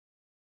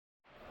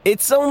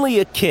It's only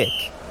a kick,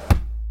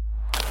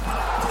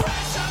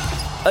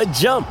 a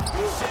jump,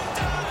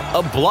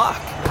 a block.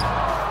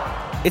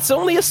 It's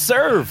only a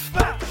serve.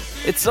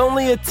 It's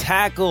only a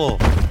tackle,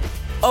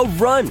 a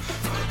run.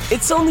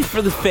 It's only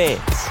for the fans.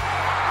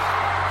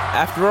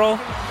 After all,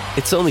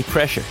 it's only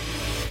pressure.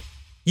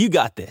 You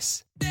got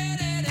this.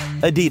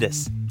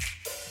 Adidas.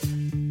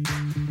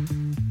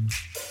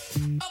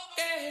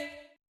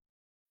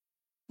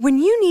 When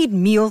you need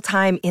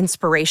mealtime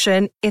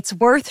inspiration, it's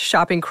worth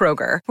shopping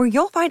Kroger, where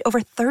you'll find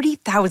over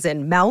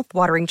 30,000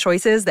 mouth-watering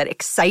choices that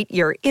excite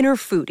your inner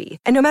foodie.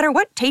 And no matter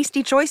what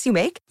tasty choice you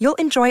make, you'll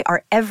enjoy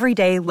our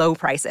everyday low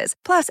prices,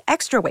 plus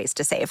extra ways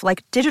to save,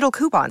 like digital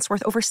coupons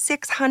worth over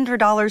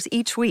 $600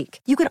 each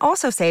week. You can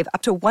also save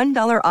up to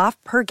 $1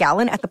 off per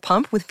gallon at the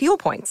pump with fuel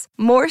points.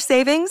 More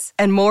savings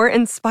and more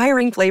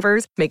inspiring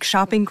flavors make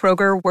shopping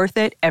Kroger worth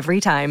it every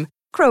time.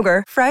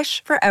 Kroger,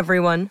 fresh for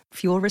everyone.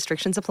 Fuel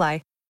restrictions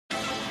apply.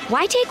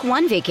 Why take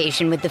one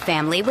vacation with the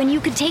family when you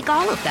could take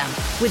all of them?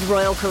 With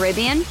Royal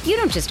Caribbean, you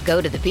don't just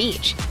go to the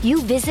beach.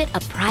 You visit a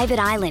private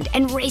island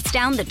and race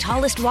down the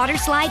tallest water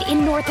slide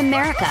in North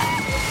America.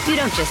 You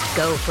don't just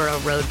go for a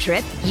road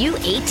trip. You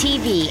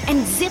ATV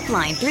and zip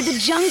line through the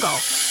jungle.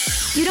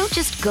 You don't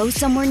just go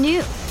somewhere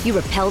new. You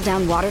rappel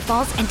down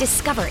waterfalls and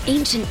discover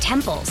ancient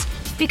temples.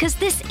 Because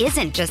this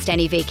isn't just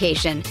any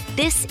vacation.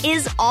 This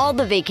is all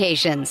the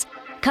vacations.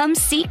 Come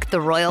seek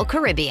the Royal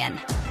Caribbean.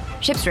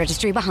 Ships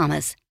Registry,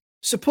 Bahamas.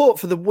 Support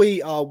for the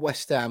We Are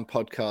West Ham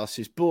podcast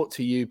is brought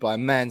to you by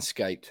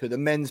Manscaped, who are the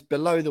men's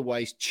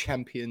below-the-waist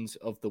champions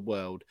of the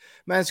world.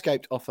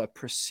 Manscaped offer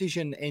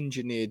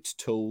precision-engineered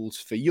tools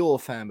for your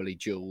family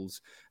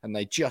jewels, and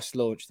they just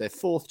launched their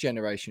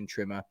fourth-generation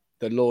trimmer,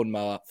 the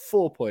Lawnmower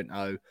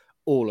 4.0,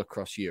 all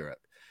across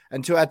Europe.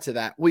 And to add to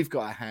that, we've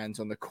got our hands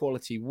on the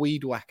quality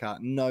Weed Whacker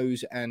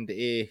nose and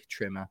ear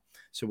trimmer,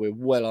 so we're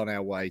well on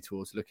our way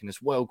towards looking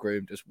as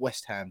well-groomed as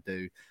West Ham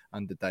do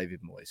under David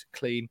Moyes.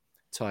 Clean,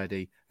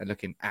 tidy, and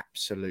looking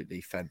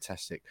absolutely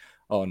fantastic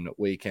on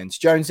weekends.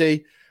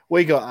 Jonesy,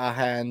 we got our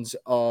hands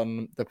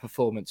on the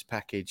performance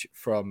package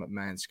from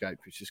Manscaped,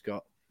 which has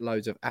got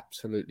loads of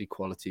absolutely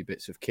quality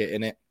bits of kit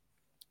in it.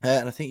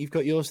 And I think you've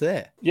got yours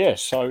there. Yeah,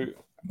 so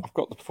I've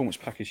got the performance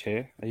package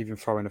here. I even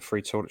throw in a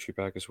free toiletry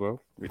bag as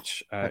well,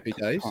 which Happy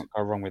days. Can't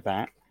go wrong with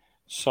that.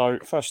 So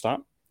first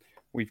up,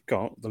 we've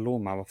got the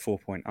Lawnmower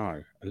 4.0,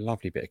 a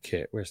lovely bit of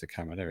kit. Where's the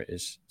camera? There it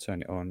is.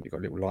 Turn it on. You've got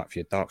a little light for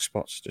your dark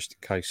spots, just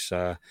in case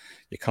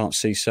you can't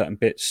see certain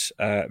bits.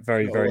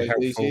 Very, very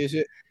helpful. Easy, is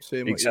it?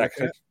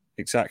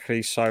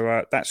 Exactly.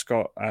 So that's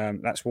got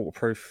that's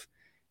waterproof.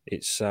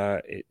 It's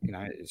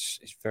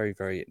it's very,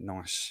 very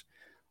nice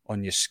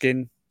on your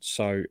skin.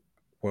 So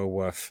well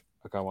worth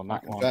a go on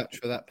that one. Vouch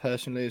for that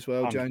personally as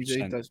well, 100%.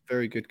 Jonesy. That's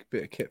very good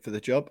bit of kit for the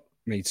job.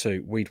 Me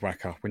too. Weed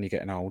Whacker. When you're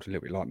getting old, a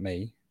little bit like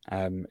me.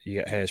 You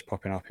get hairs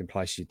popping up in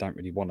places you don't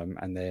really want them,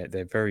 and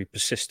they're very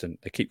persistent.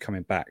 They keep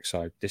coming back,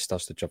 so this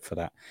does the job for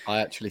that.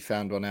 I actually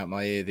found one out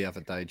my ear the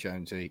other day,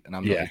 Jonesy, and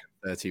I'm not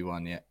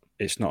 31 yet.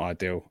 It's not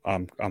ideal.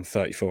 I'm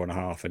 34 and a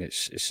half, and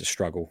it's a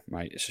struggle,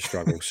 mate. It's a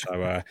struggle.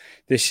 So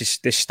this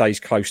stays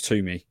close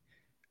to me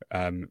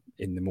in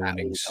the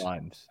mornings. At all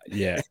times.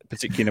 Yeah,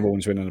 particularly in the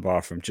mornings when I'm in the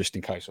bathroom, just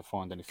in case I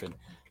find anything.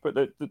 But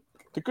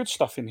the good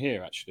stuff in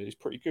here actually is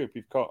pretty good.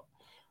 We've got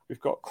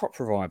Crop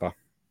Reviver.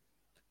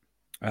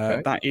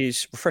 Okay. That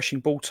is refreshing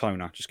ball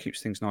toner. Just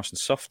keeps things nice and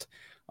soft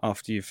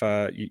after you've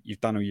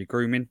done all your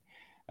grooming,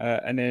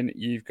 and then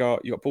you've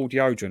got ball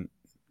deodorant.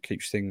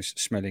 Keeps things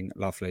smelling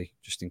lovely,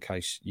 just in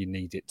case you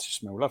need it to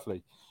smell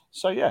lovely.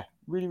 So yeah,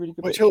 really, really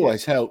good. Which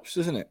always helps,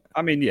 doesn't it?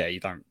 I mean, yeah, you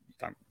want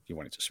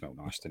it to smell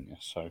nice, don't you?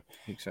 So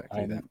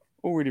exactly that.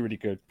 All really, really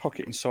good.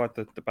 Pocket inside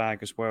the bag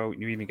as well.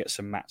 You even get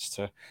some mats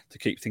to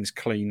keep things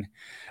clean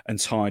and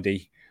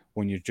tidy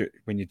when you're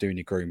doing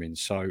your grooming.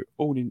 So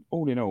all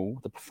in all,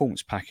 the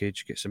performance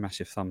package gets a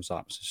massive thumbs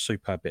up. It's a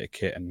superb bit of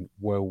kit and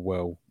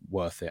well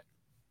worth it.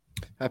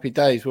 Happy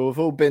days. Well, we've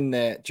all been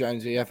there,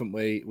 Jonesy, haven't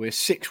we? We're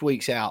 6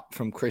 weeks out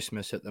from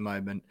Christmas at the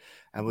moment,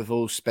 and we've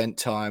all spent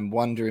time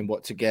wondering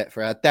what to get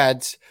for our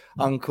dads,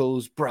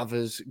 uncles,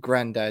 brothers,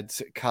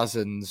 granddads,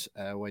 cousins,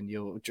 when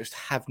you just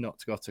have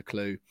not got a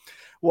clue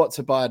what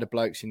to buy the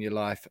blokes in your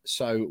life.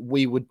 So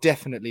we would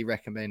definitely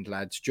recommend,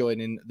 lads,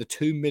 joining the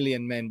 2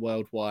 million men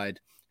worldwide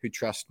who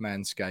trust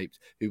Manscaped,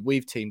 who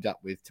we've teamed up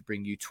with to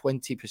bring you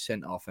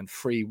 20% off and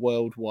free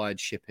worldwide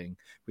shipping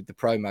with the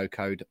promo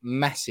code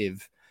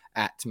MASSIVE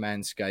at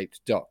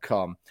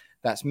manscaped.com.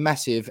 That's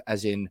massive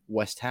as in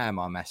West Ham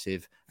are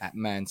massive at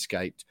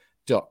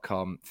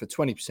manscaped.com for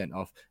 20%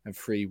 off and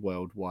free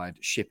worldwide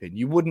shipping.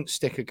 You wouldn't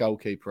stick a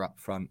goalkeeper up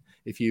front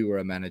if you were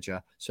a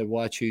manager, so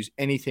why choose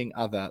anything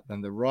other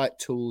than the right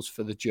tools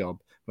for the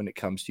job when it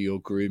comes to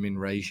your grooming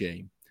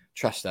regime?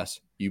 Trust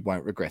us, you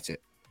won't regret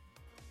it.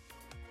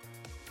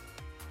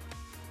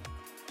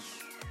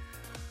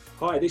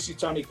 Hi, this is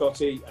Tony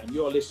Cottee, and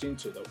you're listening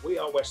to the We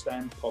Are West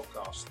Ham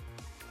podcast.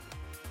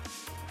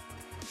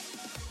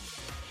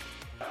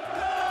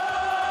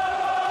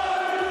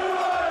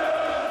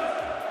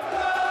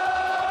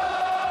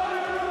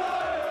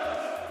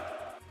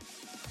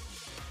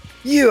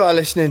 You are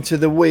listening to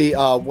the We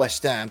Are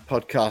West Ham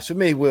podcast with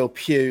me, Will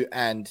Pugh,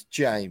 and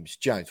James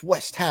Jones.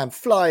 West Ham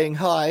flying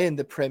high in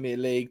the Premier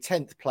League,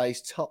 10th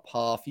place, top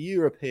half,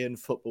 European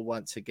football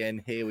once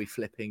again. Here we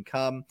flipping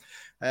come.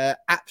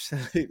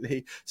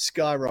 Absolutely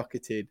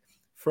skyrocketed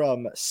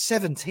from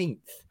 17th,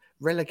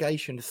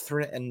 relegation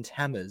threatened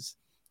Hammers.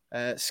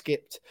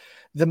 Skipped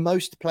the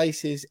most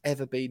places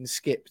ever been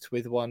skipped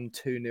with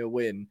 1-2-0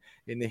 win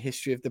in the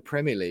history of the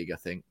Premier League, I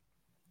think.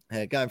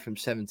 Going from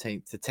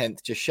 17th to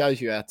 10th just shows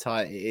you how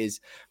tight it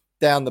is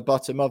down the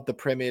bottom of the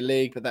Premier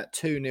League. But that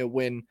 2-0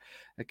 win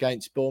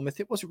against Bournemouth,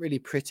 it wasn't really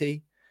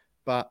pretty,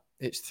 but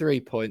it's 3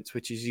 points,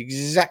 which is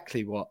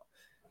exactly what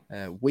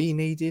we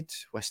needed,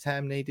 West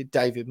Ham needed,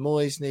 David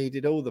Moyes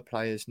needed, all the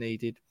players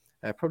needed.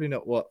 Probably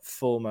not what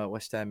former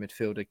West Ham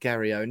midfielder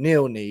Gary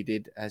O'Neill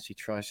needed as he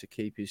tries to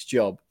keep his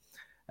job.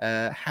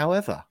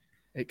 However,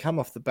 it come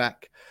off the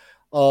back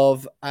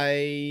of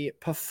a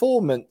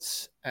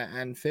performance at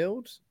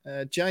Anfield.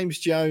 James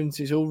Jones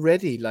is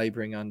already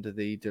labouring under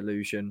the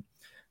delusion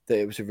that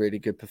it was a really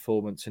good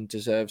performance and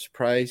deserves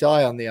praise.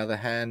 I, on the other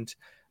hand,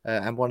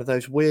 am one of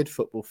those weird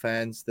football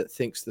fans that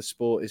thinks the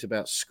sport is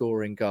about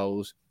scoring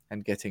goals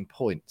and getting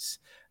points.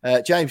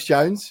 James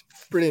Jones,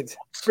 brilliant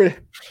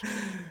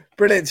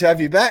to have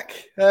you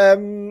back.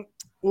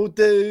 We'll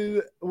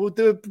do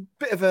a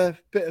bit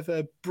of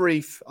a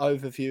brief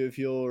overview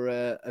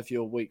of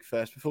your week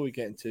first before we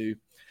get into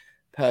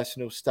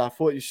personal stuff.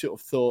 What are your sort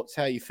of thoughts?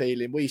 How are you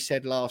feeling? We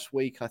said last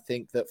week, I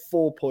think, that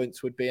 4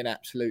 points would be an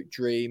absolute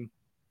dream,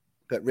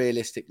 but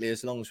realistically,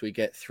 as long as we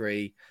get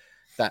 3,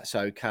 that's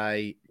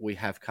okay. We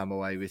have come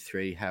away with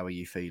 3. How are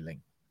you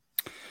feeling?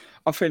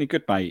 I'm feeling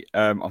good, mate.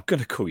 I'm going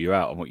to call you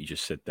out on what you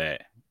just said there.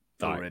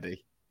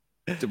 Already.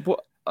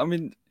 What I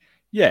mean.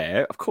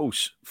 Yeah, of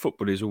course,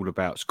 football is all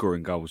about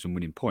scoring goals and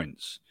winning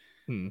points.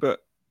 But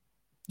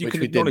you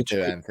can acknowledge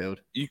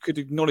Anfield. You could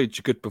acknowledge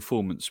a good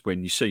performance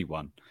when you see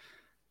one,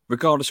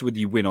 regardless of whether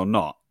you win or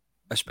not.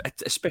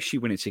 Especially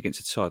when it's against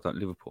a side like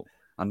Liverpool.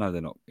 I know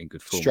they're not in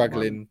good form.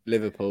 Struggling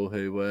Liverpool,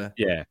 who were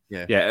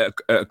at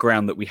a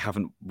ground that we've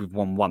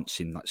won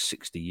once in like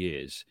 60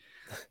 years.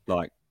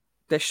 Like,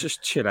 let's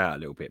just chill out a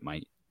little bit,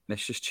 mate.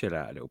 Let's just chill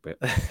out a little bit.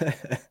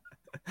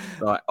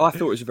 Like, I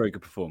thought it was a very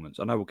good performance.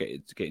 I know we'll get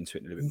into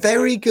it in a little bit.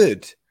 Very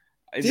good.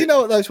 Do you know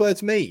what those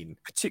words mean?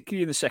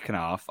 Particularly in the second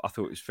half, I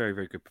thought it was very,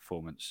 very good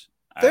performance.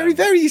 Very.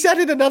 He's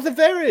added another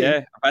very.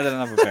 Yeah, I've added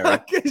another very.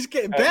 It's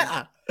getting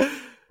better.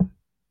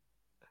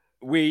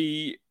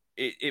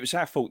 It was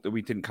our fault that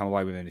we didn't come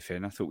away with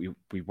anything. I thought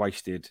we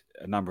wasted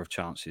a number of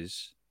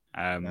chances,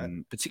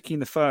 particularly in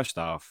the first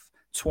half.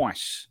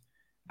 Twice,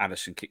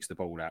 Alisson kicks the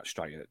ball out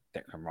straight at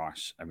Declan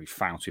Rice, and we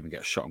failed to even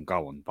get a shot on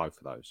goal on both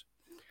of those.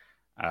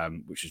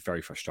 Which is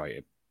very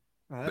frustrating.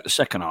 Right. But the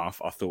second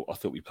half, I thought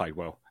we played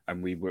well,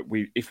 and we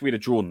if we'd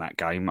have drawn that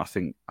game, I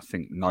think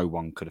no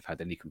one could have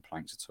had any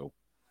complaints at all.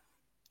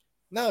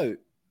 No,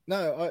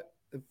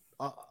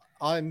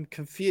 I'm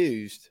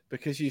confused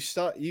because you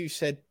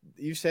said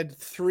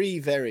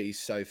 3 verys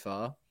so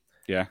far.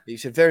 Yeah, you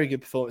said very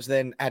good performance,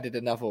 then added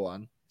another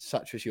one.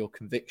 Such was your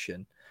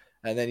conviction,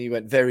 and then you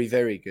went very,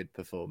 very good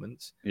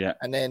performance. Yeah,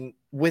 and then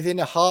within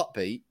a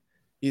heartbeat,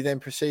 you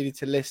then proceeded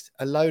to list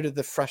a load of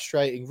the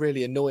frustrating,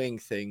 really annoying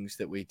things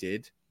that we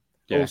did,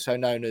 also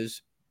known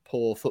as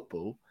poor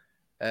football,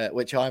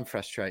 which I'm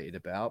frustrated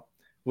about,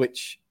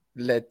 which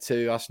led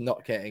to us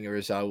not getting a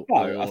result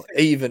or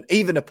even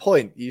a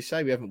point. You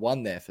say we haven't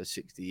won there for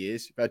 60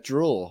 years. A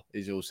draw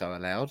is also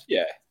allowed.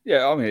 Yeah.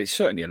 I mean, it's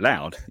certainly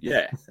allowed.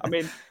 Yeah. I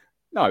mean,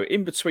 no,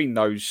 in between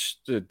those,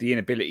 the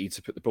inability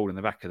to put the ball in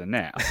the back of the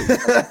net,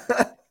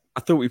 I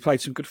thought we played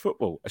some good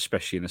football,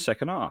 especially in the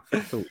second half. I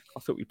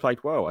thought we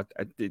played well.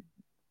 I did.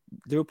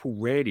 Liverpool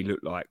rarely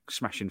looked like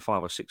smashing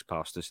 5 or 6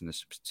 past us,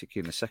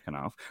 particularly in the second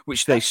half,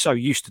 which they're so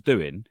used to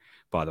doing,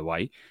 by the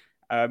way.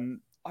 I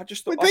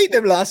just thought we beat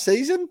them last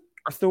season.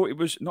 I thought it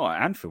was not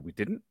at Anfield. We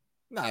didn't.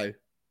 No,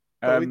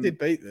 but we did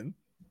beat them.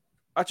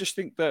 I just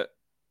think that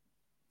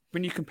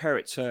when you compare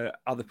it to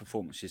other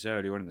performances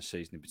earlier on in the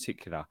season, in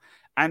particular,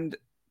 and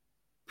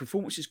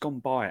performances gone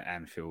by at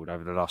Anfield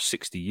over the last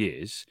 60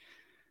 years.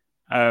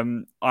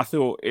 I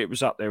thought it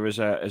was up there as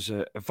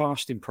a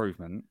vast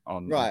improvement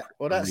on. Right.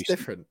 Well, that's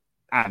different.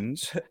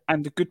 And a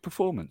good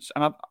performance.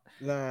 And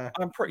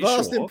I'm pretty sure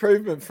vast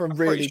improvement from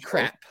really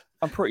crap.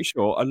 I'm pretty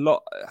sure a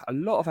lot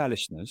of our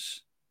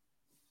listeners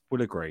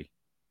will agree.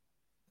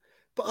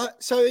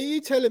 But so are you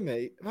telling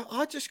me?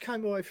 I just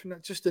came away from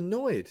that just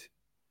annoyed.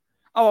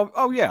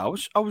 Oh yeah. I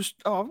suppose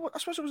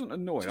I wasn't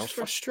annoyed. I was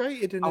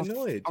frustrated and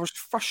annoyed. I was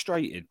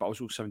frustrated, but I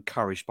was also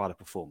encouraged by the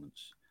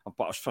performance.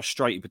 But I was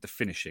frustrated with the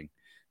finishing.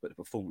 But the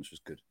performance was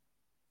good.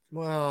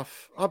 Well,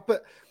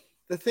 but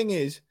the thing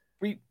is,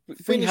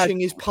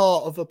 finishing is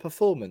part of a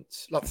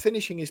performance. Like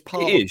finishing is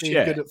part of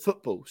being good at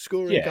football.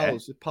 Scoring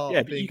goals is part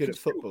of being good at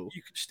football.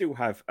 You could still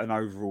have an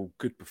overall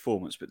good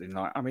performance, but then,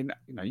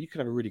 you could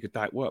have a really good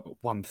day at work, but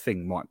one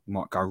thing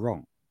might go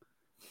wrong.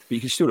 But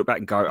you can still look back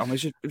and go, it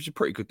was a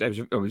pretty good day.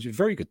 It was a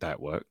very good day at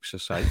work, so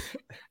say.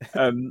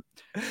 But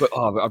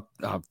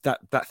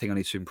that thing I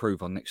need to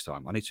improve on next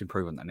time. I need to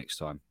improve on that next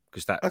time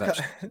because that's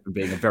Okay.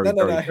 being a very, No,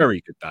 no, very, no.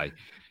 very good day.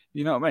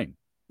 You know what I mean?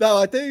 No,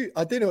 I do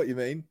know what you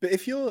mean. But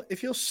if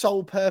your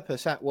sole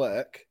purpose at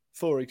work,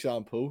 for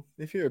example,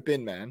 if you're a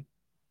bin man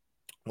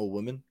or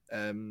woman,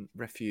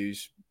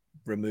 refuse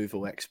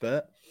removal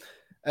expert,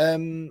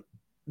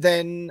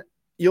 then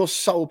your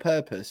sole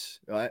purpose,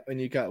 right, when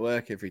you go to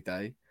work every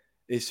day,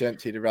 is to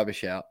empty the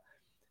rubbish out.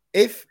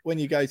 If when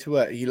you go to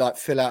work, you like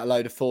fill out a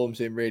load of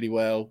forms in really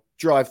well,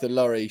 drive the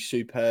lorry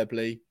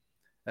superbly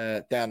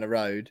down the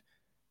road,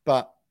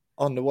 but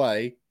on the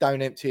way,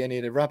 don't empty any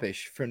of the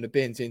rubbish from the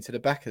bins into the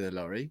back of the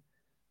lorry.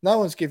 No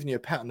one's giving you a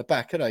pat on the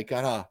back, are they?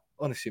 Going,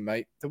 honestly,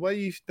 mate, the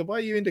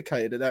way you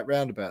indicated at that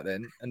roundabout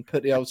then and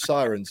put the old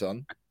sirens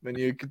on when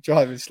you're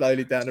driving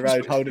slowly down the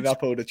road, holding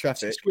up all the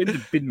traffic. When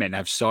the bin men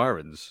have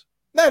sirens.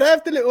 No, they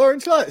have the little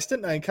orange lights,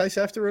 don't they, in case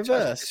they have to Is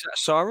reverse? that a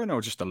siren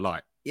or just a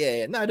light?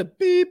 Yeah, no, the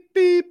beep,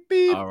 beep,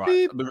 beep, All right.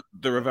 beep.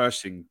 The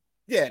reversing.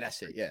 Yeah,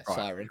 that's it. Yeah, Right.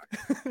 siren.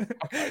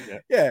 Okay, yeah.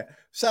 Yeah.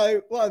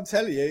 So what I'm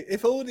telling you,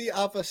 if all the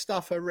other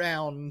stuff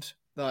around,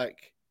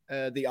 like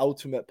the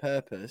ultimate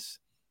purpose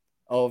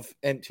of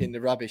emptying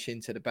the rubbish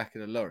into the back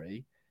of the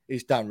lorry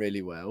is done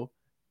really well,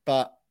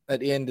 but at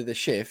the end of the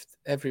shift,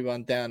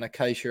 everyone down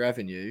Acacia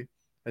Avenue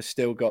has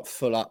still got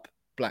full up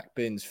black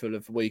bins full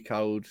of week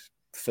old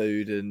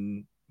food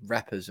and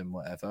wrappers and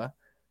whatever.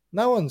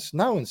 No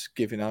one's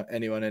giving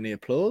anyone any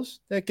applause.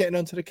 They're getting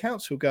onto the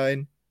council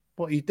going,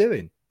 "What are you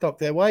doing? Dock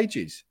their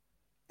wages.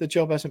 The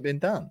job hasn't been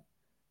done."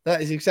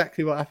 That is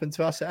exactly what happened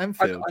to us at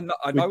Anfield.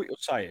 I know what you're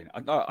saying. I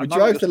know We what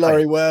drove you're the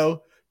lorry saying.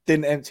 well,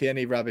 didn't empty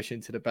any rubbish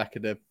into the back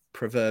of the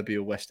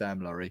proverbial West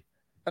Ham lorry.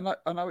 I know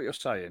what you're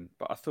saying,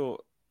 but I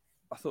thought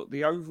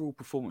the overall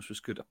performance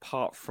was good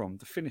apart from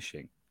the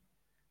finishing.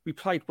 We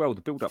played well. The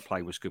build-up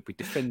play was good. We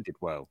defended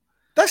well.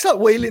 That's like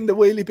wheeling the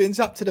wheelie bins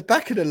up to the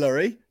back of the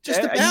lorry,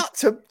 just Yeah, about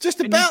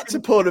to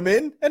pour them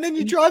in, and then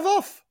you drive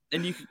off.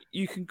 And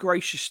you can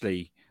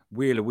graciously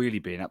wheel a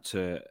wheelie bin up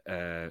to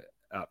a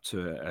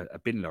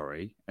bin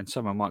lorry, and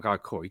someone might go,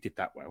 "Cool, he did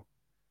that well."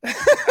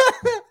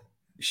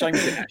 Shame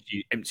you didn't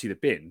actually empty the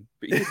bin,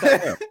 but you did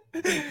that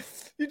well.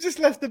 You just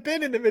left the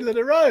bin in the middle of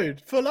the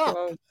road, full up.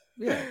 Well,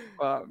 yeah,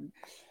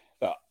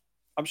 but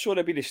I'm sure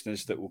there'll be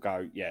listeners that will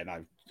go, "Yeah,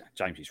 no,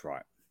 James is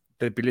right."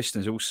 There'll be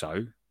listeners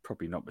also,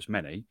 probably not as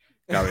many,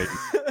 going,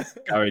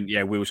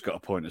 "Yeah, Will's got a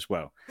point as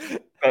well."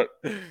 But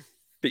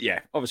yeah,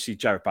 obviously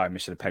Jared Bowen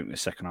missing a penalty in the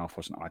second half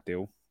wasn't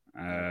ideal.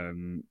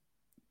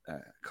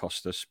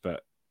 Cost us,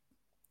 but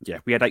yeah,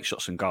 we had 8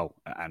 shots on goal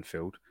at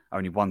Anfield.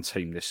 Only one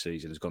team this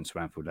season has gone to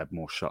Anfield and had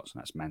more shots,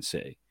 and that's Man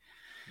City.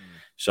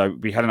 So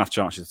we had enough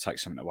chances to take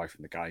something away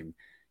from the game.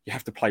 You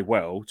have to play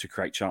well to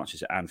create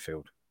chances at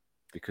Anfield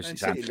because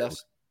it's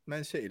Anfield.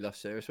 Man City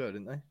lost there as well,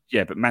 didn't they?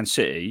 Yeah, but Man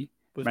City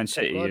has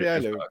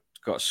Guardiola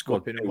got a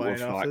squad whipping built away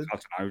of, like, afterwards? I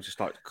don't know, just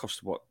like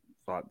cost what,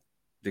 like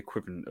the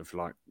equivalent of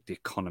like the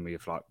economy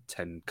of like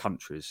 10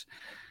 countries,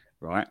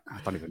 right?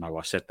 I don't even know why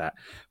I said that,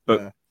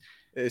 but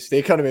it's the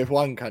economy of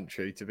one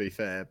country, to be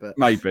fair. But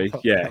maybe,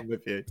 yeah, I'm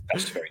with you.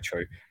 that's very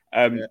true.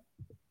 Yeah.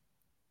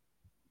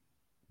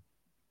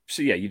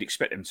 So yeah, you'd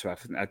expect them to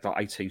have like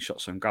 18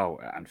 shots on goal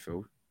at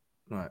Anfield.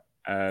 Right.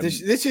 We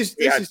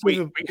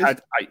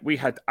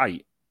had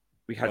eight.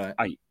 Right.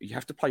 8. You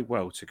have to play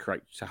well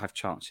to have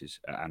chances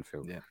at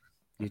Anfield. Yeah.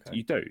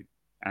 You do.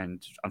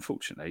 And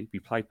unfortunately, we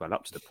played well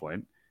up to the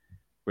point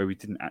where we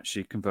didn't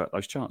actually convert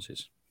those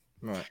chances.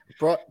 Right.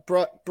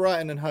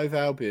 Brighton and Hove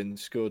Albion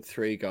scored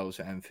 3 goals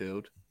at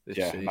Anfield this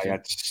season. They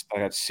had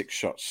 6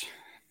 shots.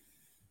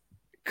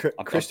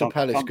 Crystal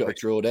Palace got a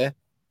draw there.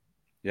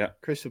 Yeah.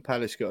 Crystal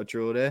Palace got a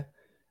draw there.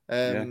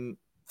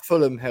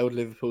 Fulham held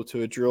Liverpool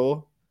to a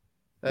draw.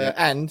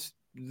 And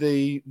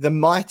the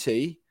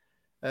mighty,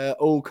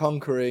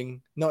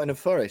 all-conquering Nottingham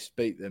Forest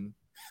beat them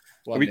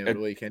 1-0 at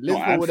the weekend.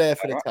 Liverpool were there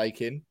for the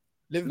taking.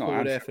 Liverpool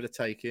were there for the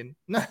taking.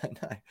 No.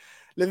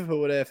 Liverpool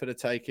were there for the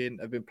taking.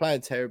 They've been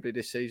playing terribly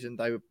this season.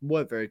 They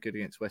weren't very good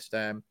against West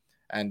Ham,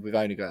 and we've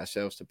only got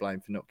ourselves to blame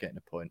for not getting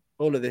a point.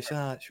 All of this,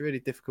 it's a really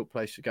difficult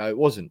place to go. It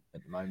wasn't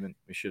at the moment.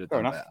 We should have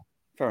done better.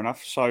 Fair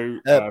enough. So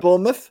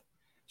Bournemouth.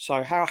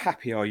 So how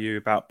happy are you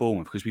about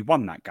Bournemouth? Because we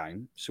won that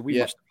game, so we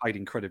must have played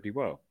incredibly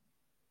well.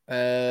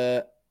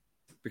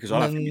 Because I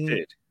don't think we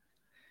did.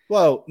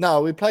 Well,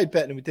 no, we played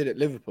better than we did at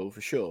Liverpool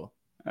for sure.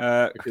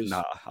 No,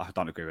 I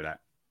don't agree with that.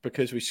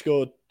 Because we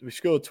scored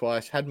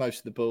twice, had most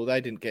of the ball.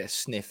 They didn't get a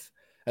sniff,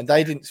 and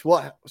they didn't.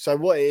 So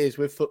what it is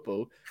with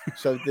football?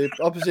 So the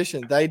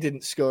opposition, they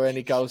didn't score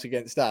any goals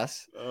against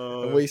us,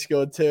 and we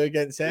scored 2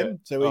 against them. Yeah.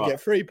 So we get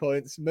 3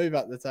 points, move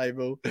up the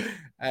table,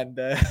 and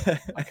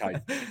okay.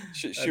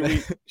 Should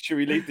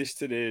we leave this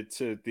to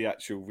the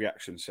actual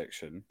reaction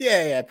section?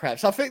 Yeah,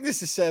 perhaps. I think this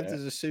has served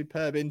as a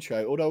superb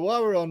intro. Although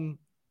while we're on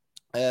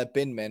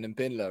bin men and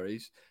bin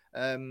lorries.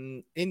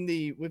 With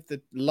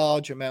the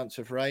large amounts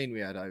of rain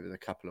we had over the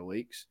couple of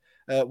weeks,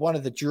 one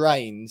of the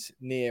drains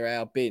near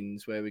our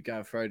bins where we go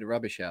and throw the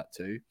rubbish out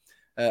to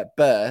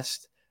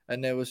burst,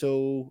 and there was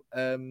all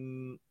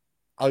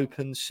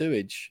open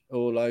sewage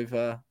all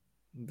over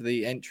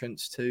the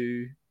entrance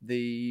to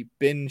the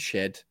bin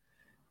shed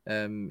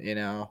in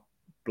our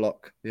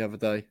block the other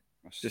day.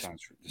 Just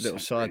sounds little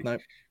side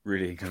note.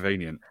 Really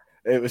inconvenient.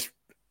 It was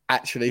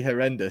actually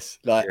horrendous,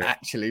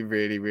 actually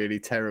really, really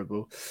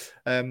terrible.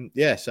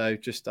 So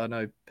just, I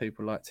know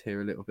people like to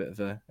hear a little bit of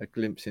a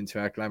glimpse into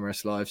our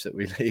glamorous lives that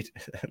we lead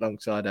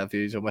alongside our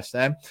views on West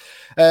Ham.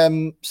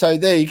 So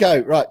there you go.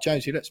 Right,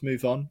 Jonesy, let's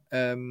move on.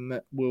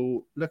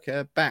 We'll look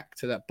back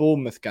to that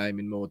Bournemouth game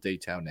in more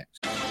detail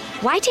next.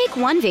 Why take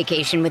one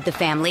vacation with the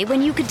family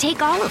when you could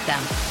take all of them?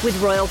 With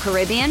Royal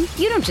Caribbean,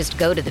 you don't just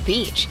go to the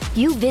beach.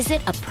 You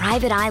visit a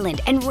private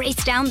island and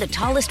race down the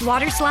tallest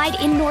water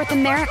slide in North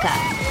America.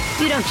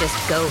 You don't just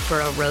go for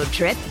a road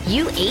trip.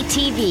 You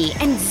ATV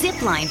and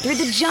zip line through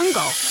the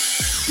jungle.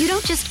 You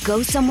don't just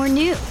go somewhere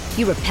new.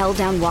 You rappel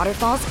down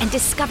waterfalls and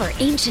discover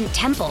ancient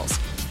temples.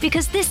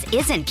 Because this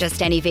isn't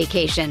just any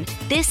vacation.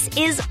 This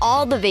is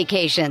all the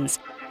vacations.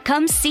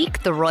 Come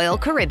seek the Royal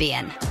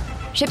Caribbean.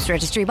 Ships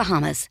Registry,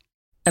 Bahamas.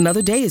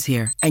 Another day is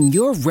here, and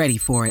you're ready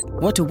for it.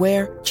 What to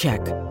wear? Check.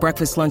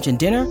 Breakfast, lunch, and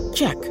dinner?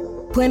 Check.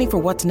 Planning for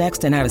what's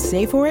next and how to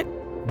save for it?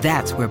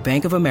 That's where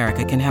Bank of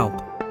America can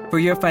help. For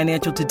your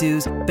financial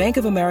to-dos, Bank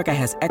of America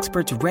has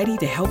experts ready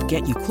to help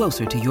get you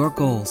closer to your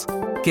goals.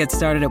 Get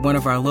started at one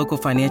of our local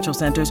financial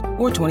centers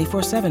or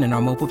 24/7 in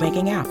our mobile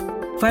banking app.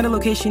 Find a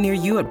location near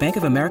you at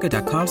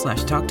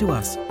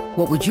bankofamerica.com/talktous.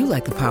 What would you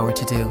like the power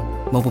to do?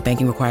 Mobile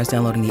banking requires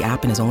downloading the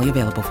app and is only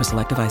available for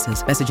select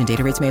devices. Message and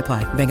data rates may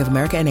apply. Bank of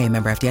America NA,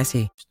 member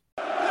FDIC.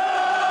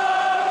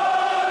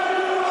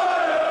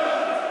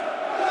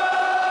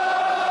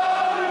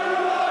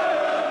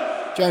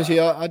 Jonesy,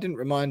 I didn't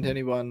remind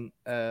anyone.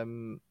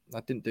 I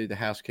didn't do the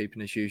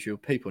housekeeping as usual.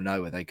 People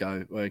know where they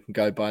go. Where they can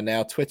go by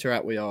now. Twitter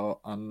at we are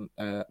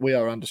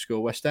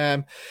 _West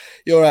Ham.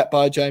 You're at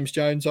by James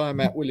Jones. I'm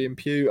at William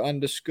Pugh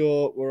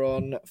 _. We're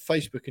on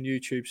Facebook and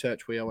YouTube.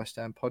 Search We Are West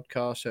Ham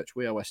Podcast. Search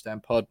We Are West Ham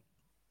Pod.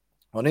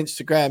 On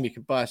Instagram, you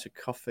can buy us a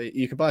coffee.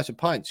 You can buy us a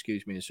pint,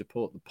 and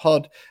support the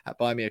pod at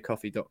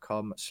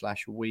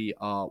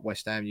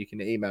buymeacoffee.com/wearewestham. You can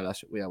email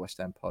us at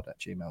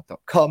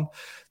wearewesthampod@gmail.com.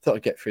 Thought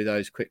I'd get through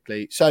those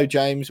quickly. So,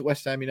 James,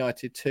 West Ham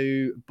United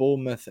 2,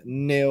 Bournemouth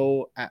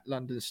 0 at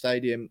London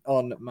Stadium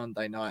on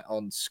Monday night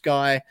on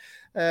Sky.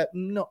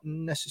 Not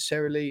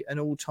necessarily an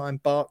all-time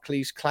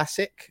Barclays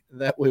classic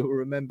that we will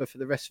remember for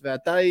the rest of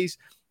our days,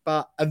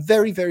 but a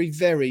very, very,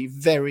 very,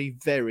 very,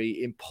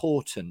 very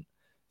important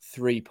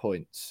 3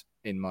 points,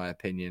 in my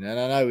opinion. And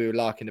I know we were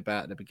larking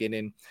about at the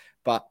beginning,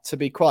 but to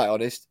be quite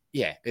honest,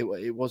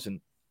 it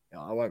wasn't.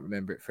 I won't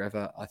remember it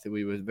forever. I think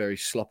we were very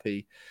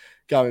sloppy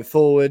going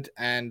forward,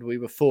 and we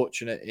were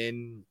fortunate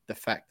in the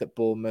fact that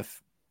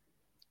Bournemouth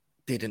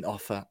didn't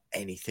offer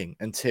anything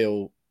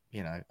until,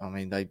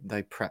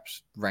 they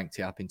perhaps ranked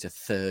it up into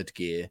third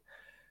gear,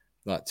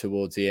 like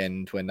towards the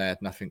end when they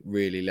had nothing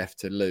really left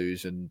to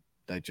lose, and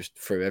they just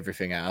threw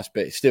everything at us,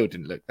 but it still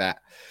didn't look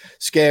that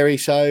scary.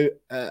 So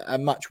a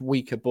much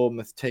weaker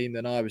Bournemouth team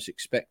than I was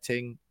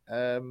expecting.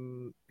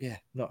 Not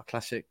a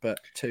classic, but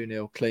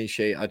 2-0 clean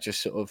sheet. I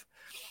just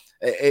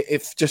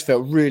it just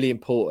felt really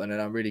important,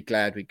 and I'm really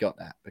glad we got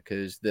that,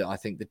 because I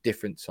think the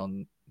difference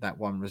on that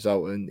one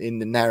result and in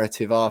the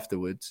narrative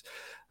afterwards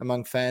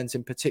among fans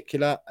in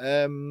particular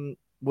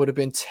would have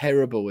been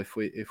terrible if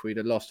we'd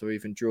have lost or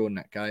even drawn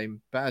that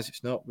game. But as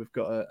it's not, we've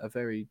got a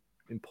very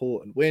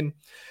important win,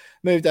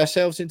 moved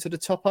ourselves into the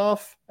top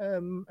half,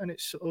 and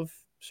it's sort of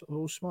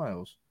all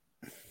smiles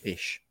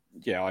ish.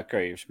 Yeah, I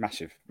agree. It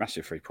was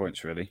massive 3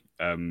 points, really.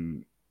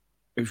 It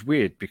was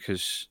weird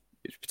because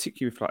it's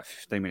particularly with like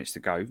 15 minutes to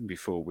go, even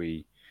before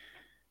we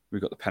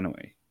got the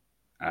penalty.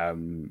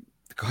 The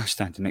guy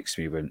standing next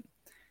to me went,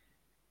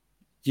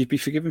 "You'd be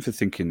forgiven for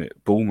thinking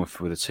that Bournemouth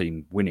were the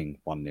team winning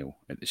 1-0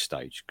 at this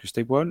stage, because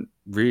they weren't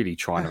really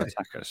trying to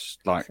attack us.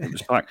 Like, it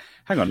was like,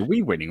 hang on, are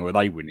we winning or are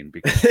they winning?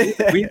 Because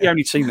we're the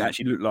only team that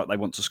actually look like they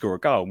want to score a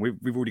goal, and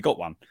we've already got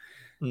one."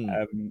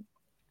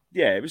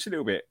 It was a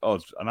little bit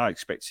odd, and I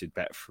expected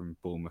better from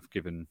Bournemouth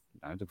given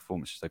the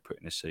performances they put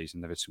in this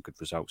season. They've had some good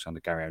results under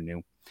Gary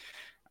O'Neill.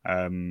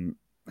 I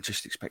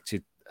just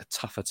expected a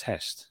tougher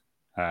test.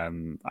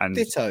 And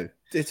Ditto.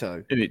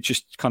 And it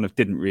just kind of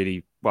didn't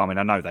really. Well, I mean,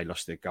 I know they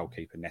lost their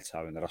goalkeeper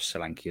Neto, and they lost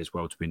Solanke as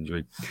well to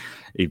injury.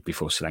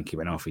 Before Solanke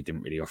went off, he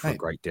didn't really offer a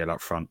great deal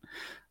up front.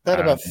 They had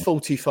about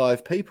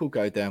 45 people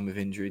go down with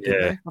injury,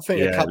 didn't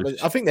they?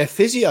 I think their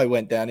physio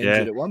went down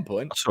injured at one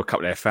point. I saw a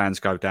couple of their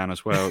fans go down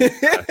as well,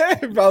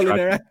 rolling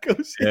their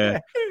ankles. Yeah,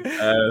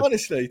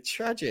 honestly,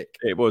 tragic.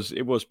 It was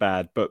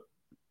bad, but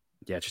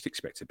just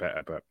expected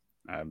better. But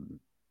I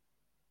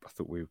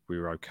thought we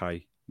were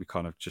okay. We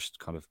kind of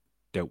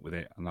dealt with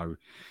it. I know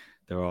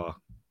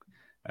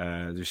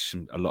there's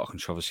a lot of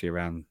controversy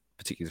around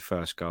particularly the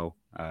first goal,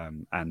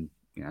 and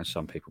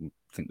some people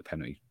think the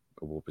penalty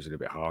award was a little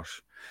bit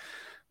harsh,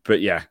 but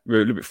we're a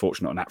little bit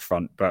fortunate on that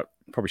front, but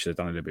probably should have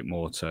done a little bit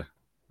more to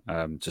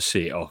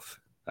see it off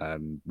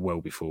well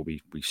before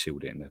we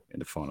sealed it in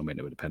the final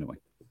minute with the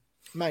penalty.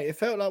 Mate, it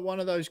felt like one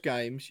of those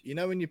games,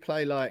 when you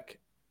play like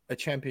a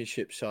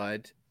championship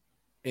side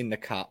in the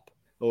cup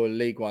or a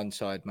League One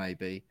side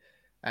maybe,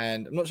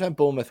 and I'm not saying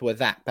Bournemouth were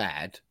that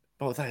bad.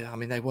 Well,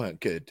 they weren't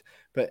good,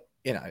 but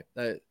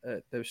they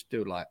were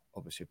still like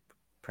obviously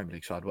Premier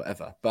League side,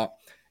 whatever. But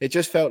it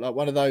just felt like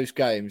one of those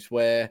games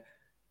where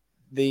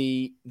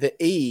the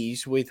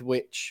ease with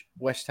which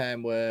West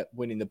Ham were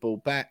winning the ball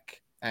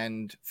back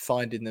and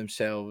finding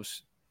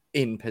themselves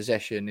in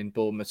possession in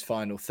Bournemouth's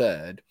final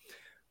third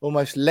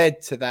almost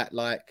led to that,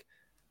 like,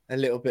 a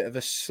little bit of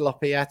a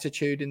sloppy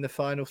attitude in the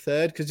final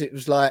third, because it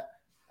was like,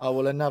 oh,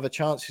 well, another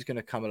chance is going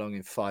to come along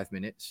in 5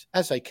 minutes.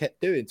 As they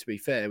kept doing, to be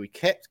fair, we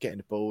kept getting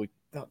the ball.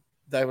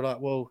 They were like,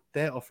 well,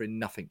 they're offering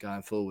nothing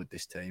going forward,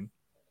 this team.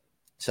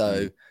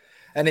 So,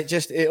 and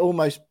it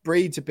almost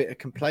breeds a bit of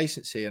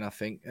complacency. And I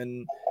think,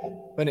 and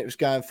when it was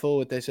going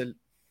forward, there's a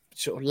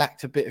sort of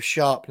lacked a bit of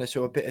sharpness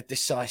or a bit of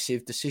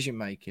decisive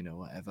decision-making or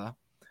whatever.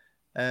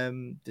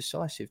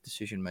 Decisive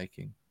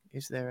decision-making.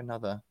 Is there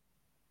another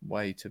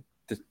way to...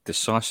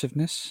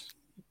 Decisiveness?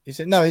 Is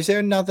there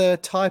another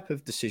type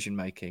of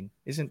decision-making?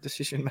 Isn't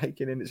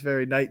decision-making in its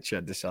very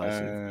nature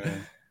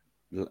decisive?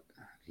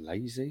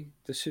 Lazy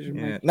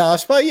decision-making? Yeah. No, I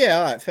suppose, yeah,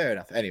 all right, fair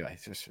enough. Anyway,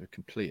 just a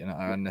complete and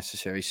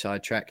unnecessary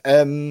sidetrack.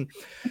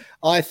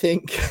 I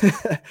think,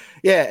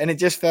 yeah, and it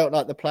just felt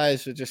like the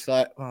players were just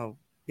like, well,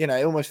 you know,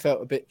 it almost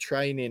felt a bit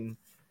training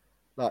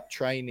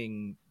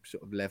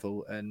sort of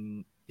level.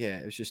 And yeah,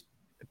 it was just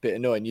a bit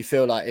annoying. You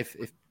feel like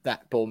if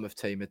that Bournemouth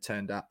team had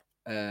turned up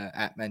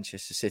at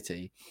Manchester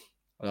City,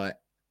 like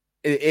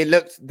it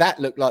looked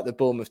like the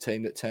Bournemouth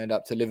team that turned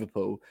up to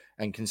Liverpool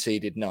and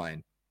conceded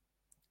 9.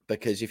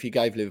 Because if you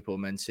gave Liverpool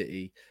Man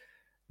City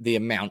the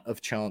amount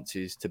of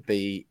chances to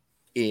be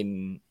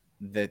in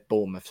the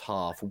Bournemouth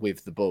half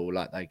with the ball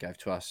like they gave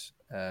to us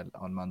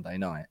on Monday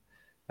night,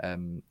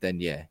 then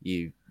yeah,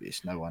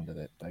 it's no wonder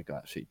that they got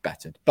absolutely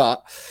battered.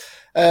 But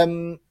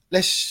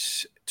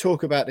let's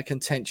talk about the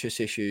contentious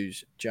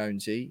issues,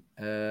 Jonesy.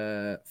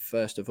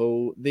 First of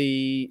all,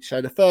 the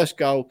first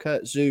goal,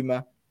 Kurt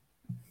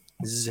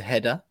Zouma's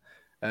header,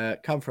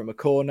 come from a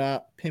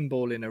corner,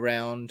 pinballing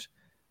around.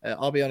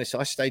 I'll be honest,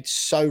 I stayed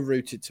so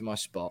rooted to my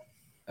spot.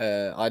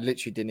 I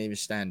literally didn't even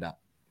stand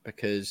up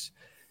because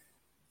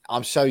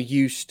I'm so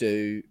used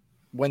to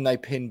when they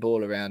pin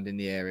ball around in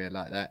the area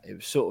like that, it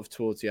was sort of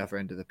towards the other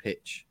end of the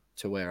pitch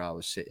to where I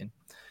was sitting.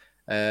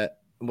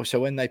 So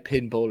when they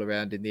pin ball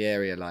around in the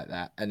area like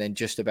that and then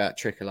just about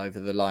trickle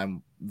over the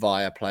line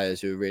via players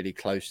who are really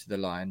close to the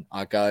line,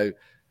 I go,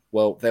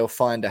 well, they'll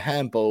find a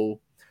handball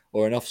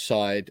or an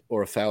offside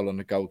or a foul on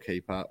the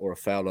goalkeeper or a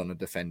foul on a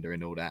defender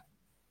and all that.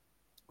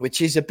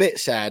 Which is a bit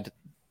sad.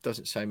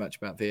 Doesn't say much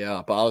about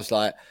VAR, but I was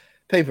like,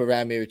 people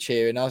around me were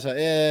cheering. I was like,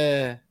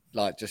 yeah,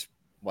 like just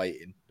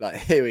waiting. Like,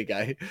 here we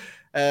go.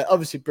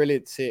 Obviously,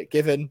 brilliant to see it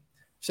given.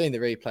 Seen the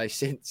replay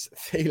since.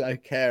 Thilo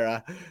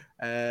Kehrer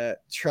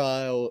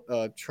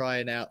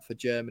trying out for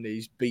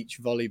Germany's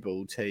beach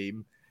volleyball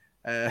team.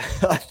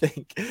 I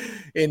think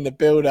in the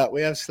build-up,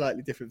 we have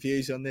slightly different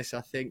views on this,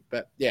 I think.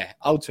 But yeah,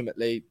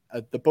 ultimately,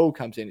 the ball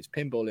comes in. It's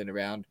pinballing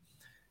around.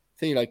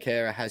 Thilo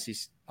Kehrer has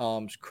his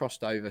arms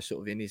crossed over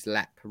sort of in his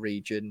lap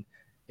region.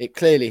 It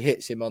clearly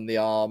hits him on the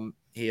arm.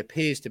 He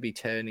appears to be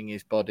turning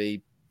his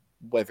body,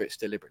 whether it's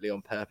deliberately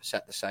on purpose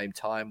at the same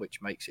time,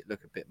 which makes it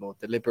look a bit more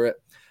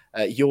deliberate.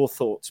 Your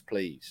thoughts,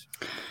 please.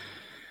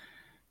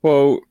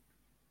 Well,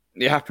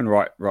 it happened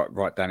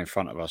right down in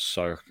front of us,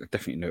 so I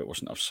definitely knew it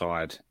wasn't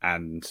offside.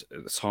 And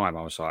at the time,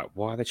 I was like,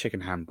 why are they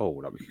checking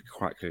handball? Like, we could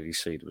quite clearly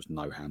see there was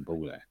no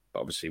handball there. But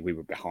obviously, we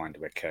were behind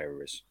where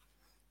Kehrer is,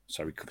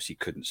 so we obviously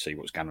couldn't see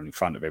what was going on in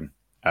front of him.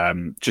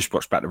 Just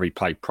watched back the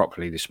replay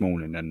properly this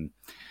morning, and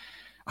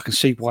I can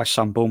see why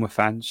some Bournemouth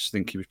fans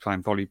think he was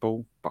playing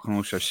volleyball, but I can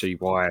also see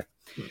why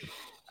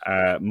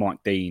Mike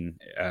Dean,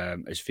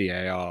 as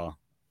VAR,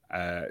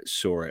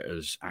 saw it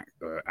as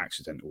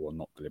accidental or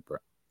not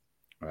deliberate.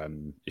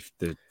 If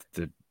the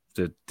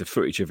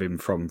footage of him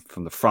from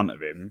the front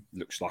of him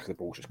looks like the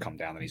ball just come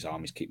down on his arm,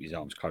 he's keeping his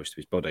arms close to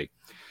his body,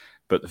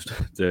 but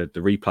the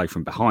replay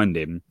from behind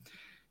him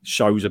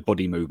shows a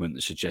body movement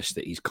that suggests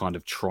that he's kind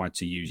of tried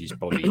to use his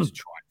body to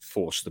try and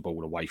force the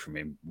ball away from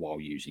him while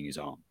using his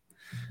arm.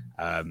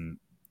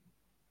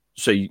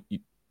 So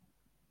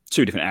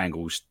two different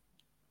angles,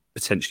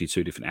 potentially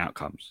two different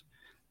outcomes.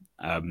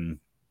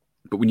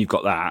 But when you've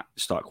got that,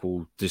 it's like,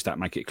 well, does that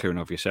make it a clear and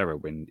obvious error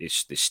when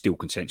it's still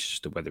contentious as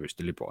to whether it's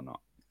deliberate or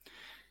not?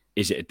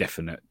 Is it a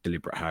definite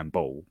deliberate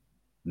handball?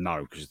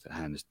 No, because the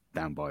hand is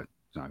down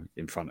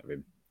in front of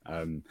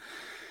him.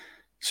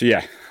 So,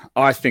 yeah,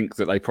 I think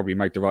that they probably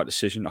made the right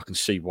decision. I can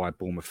see why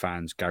Bournemouth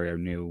fans, Gary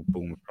O'Neill,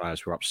 Bournemouth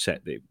players were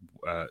upset that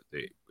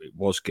it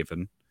was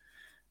given.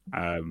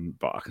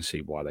 But I can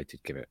see why they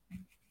did give it.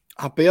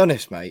 I'll be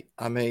honest, mate.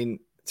 I mean,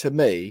 to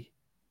me,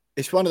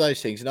 it's one of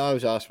those things, and I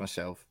always ask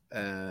myself,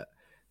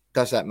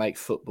 does that make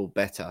football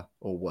better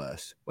or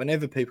worse?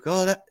 Whenever people go,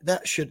 oh,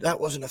 that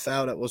wasn't a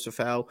foul, that was a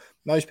foul.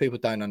 Most people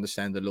don't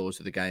understand the laws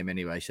of the game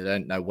anyway, so they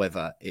don't know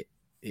whether it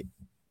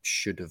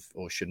should have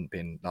or shouldn't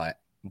been like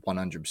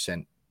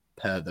 100%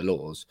 per the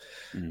laws.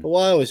 But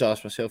what I always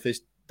ask myself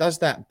is, does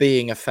that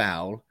being a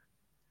foul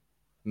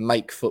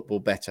make football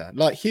better?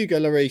 Like Hugo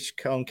Lloris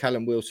on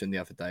Callum Wilson the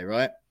other day,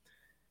 right?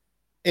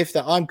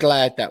 I'm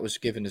glad that was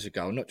given as a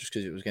goal, not just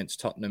because it was against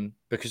Tottenham,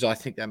 because I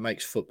think that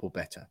makes football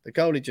better. The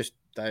goalie just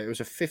it was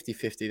a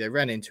 50-50. They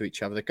ran into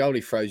each other. The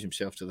goalie throws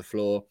himself to the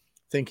floor,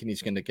 thinking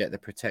he's going to get the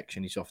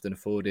protection he's often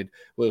afforded.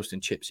 Wilson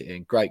chips it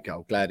in. Great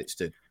goal. Glad it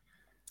stood.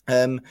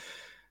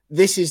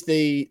 This is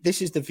the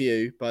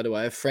view, by the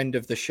way, a friend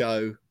of the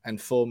show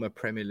and former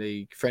Premier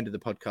League, friend of the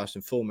podcast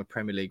and former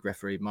Premier League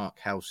referee Mark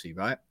Halsey,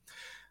 right?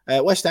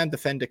 West Ham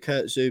defender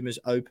Kurt Zouma's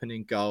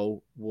opening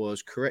goal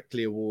was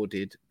correctly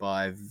awarded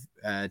by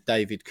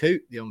David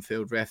Coote, the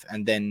on-field ref,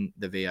 and then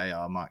the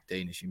VAR, Mike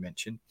Dean, as you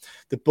mentioned.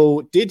 The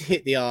ball did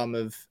hit the arm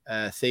of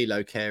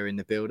Thilo Kehrer in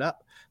the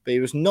build-up, but he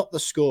was not the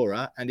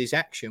scorer, and his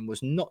action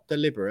was not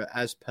deliberate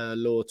as per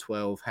Law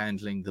 12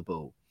 handling the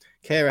ball.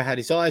 Kehrer had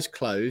his eyes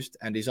closed,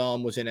 and his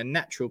arm was in a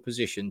natural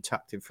position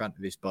tucked in front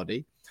of his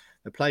body.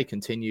 The play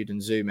continued,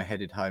 and Zouma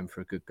headed home for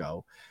a good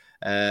goal.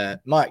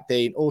 Mike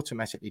Dean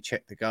automatically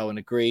checked the goal and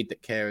agreed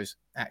that Kehrer's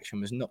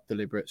action was not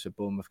deliberate, so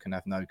Bournemouth can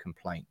have no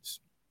complaints.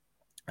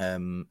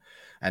 And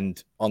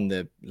on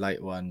the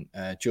late one,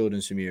 Jordan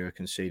Zamura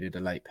conceded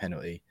a late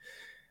penalty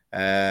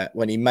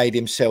when he made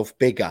himself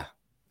bigger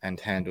and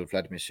handled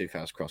Vladimir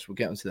Coufal's cross. We'll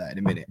get onto that in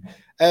a minute.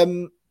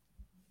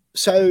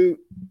 So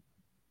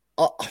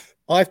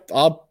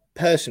I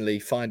personally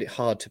find it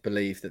hard to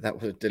believe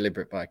that was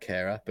deliberate by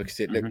Kehrer, because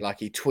it looked like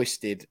he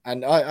twisted.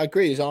 And I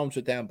agree, his arms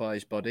were down by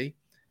his body.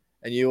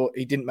 And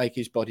he didn't make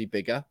his body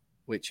bigger,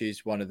 which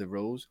is one of the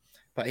rules.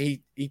 But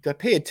he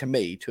appeared to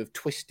me to have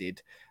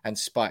twisted and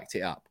spiked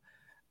it up.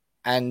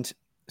 And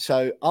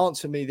so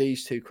answer me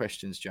these two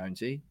questions,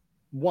 Jonesy.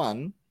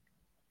 One,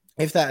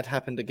 if that had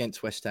happened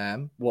against West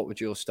Ham, what would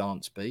your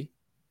stance be?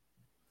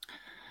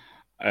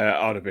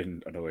 I'd have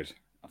been annoyed.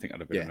 I think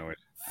I'd have been annoyed.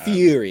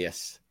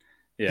 Furious.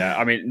 Yeah,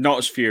 I mean, not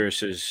as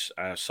furious as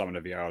some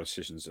of the VAR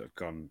decisions that have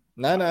gone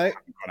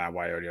our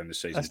way earlier in the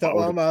season. That's not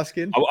what I'm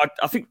asking.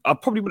 I think I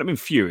probably wouldn't have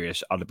been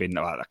furious. I'd have been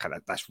like, okay,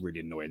 that's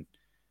really annoying.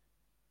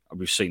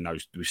 We've seen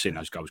those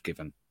goals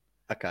given.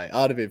 Okay,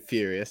 I'd have been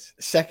furious.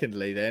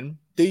 Secondly, then,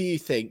 do you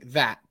think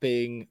that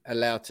being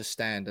allowed to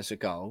stand as a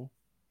goal,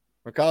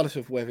 regardless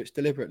of whether it's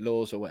deliberate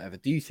laws or whatever,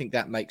 do you think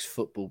that makes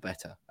football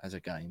better as a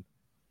game?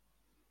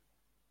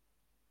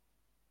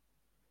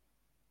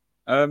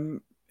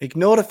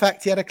 Ignore the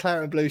fact he had a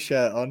claret and blue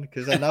shirt on,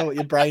 because I know what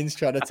your brain's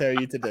trying to tell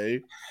you to do.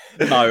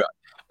 No,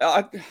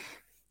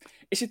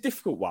 it's a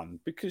difficult one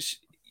because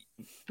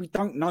we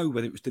don't know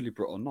whether it was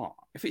deliberate or not.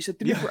 If it's a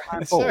deliberate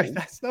handball... Sorry,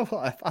 that's not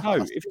what I've asked. No,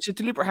 if it's a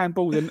deliberate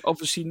handball, then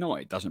obviously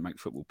not. It doesn't make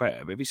football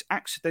better. But if it's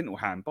accidental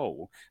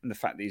handball and the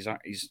fact that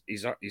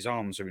his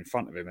arms are in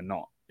front of him and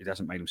not, he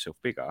doesn't make himself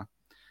bigger,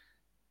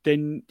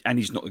 then, and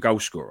he's not the goal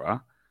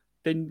scorer,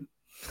 then...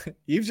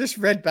 You've just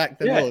read back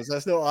the laws.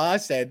 That's not what I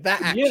said.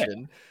 That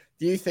action... Yeah.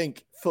 Do you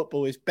think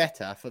football is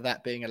better for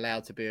that being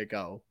allowed to be a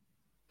goal?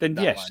 Then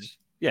yes. One?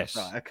 Yes.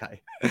 Right,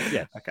 okay.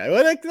 Yeah. Okay,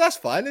 well, that's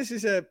fine. This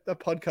is a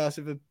podcast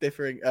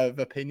of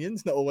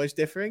opinions, not always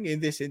differing. In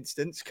this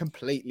instance,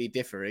 completely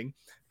differing,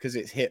 because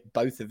it's hit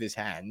both of his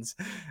hands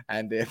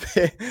and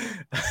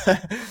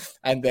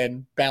and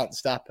then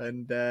bounced up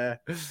and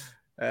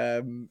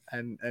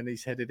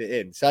he's headed it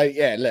in. So,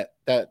 yeah, look,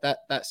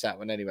 that's that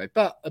one anyway.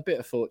 But a bit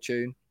of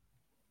fortune.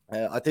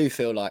 I do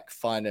feel like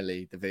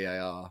finally the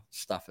VAR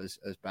stuff has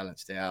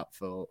balanced it out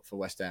for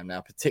West Ham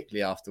now,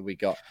 particularly after we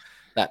got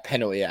that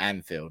penalty at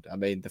Anfield. I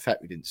mean, the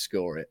fact we didn't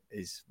score it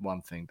is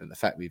one thing, but the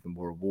fact we even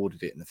were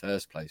awarded it in the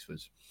first place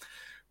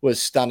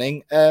was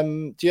stunning.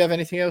 Do you have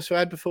anything else to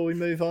add before we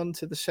move on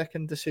to the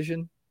second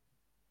decision?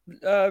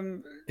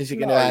 Is it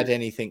going to add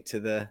anything to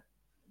the...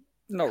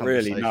 Not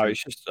really, no.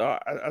 It's just,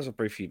 as I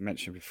briefly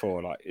mentioned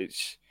before, like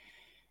it's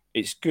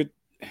good.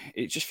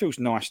 It just feels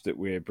nice that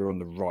we're on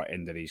the right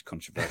end of these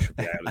controversial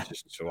VAR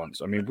decisions for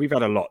once. I mean, we've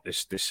had a lot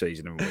this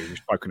season, haven't we? We've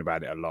spoken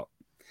about it a lot.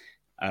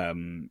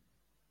 And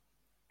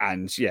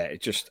yeah,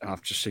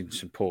 I've just seen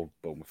some poor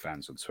Bournemouth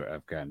fans on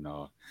Twitter going,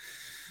 "Oh,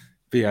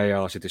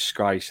 VAR's a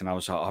disgrace," and I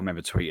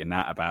remember tweeting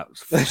that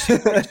about.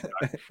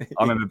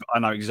 I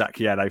know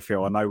exactly how they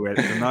feel. I know where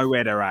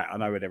they're at.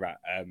 And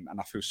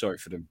I feel sorry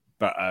for them.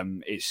 But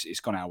it's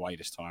gone our way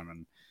this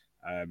time,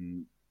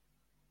 and.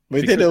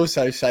 We did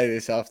also say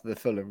this after the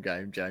Fulham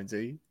game,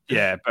 Jonesy.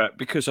 Yeah, but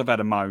because I've had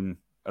a moan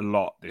a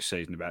lot this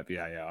season about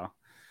VAR,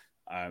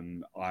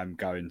 I'm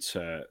going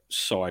to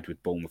side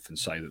with Bournemouth and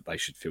say that they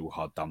should feel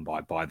hard done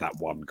by that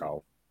one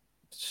goal.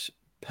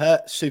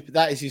 Super.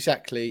 That is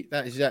exactly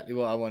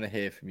what I want to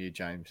hear from you,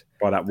 James.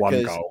 By that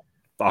one goal,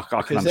 I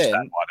can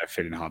understand why they're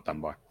feeling hard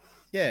done by.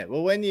 Yeah,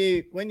 well, when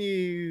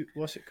you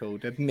what's it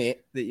called?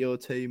 Admit that your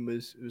team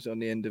was on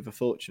the end of a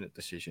fortunate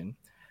decision.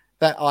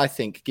 That, I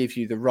think, gives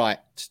you the right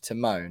to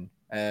moan.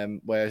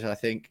 Whereas I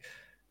think,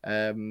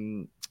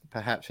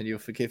 perhaps, and you'll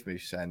forgive me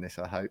for saying this,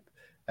 I hope,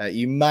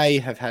 you may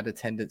have had a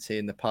tendency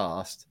in the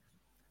past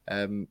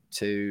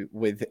to,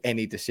 with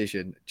any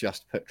decision,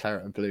 just put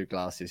claret and blue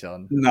glasses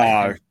on.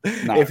 No.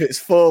 If it's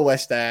for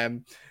West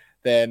Ham,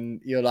 then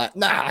you're like,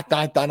 nah,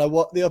 I don't know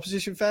what the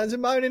opposition fans are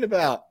moaning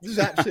about. This is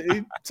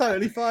absolutely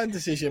totally fine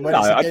decision. When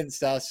it's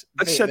against us,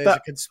 there's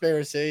a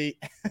conspiracy.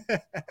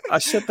 I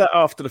said that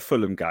after the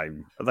Fulham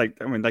game. They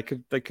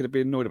could have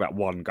been annoyed about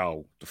one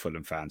goal, the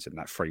Fulham fans, in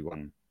that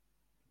 3-1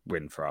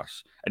 win for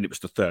us, and it was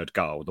the third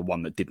goal, the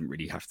one that didn't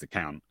really have to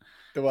count.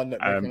 The one that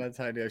Michael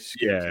Antonio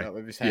scooped up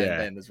with his hand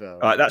then as well.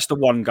 That's the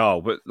one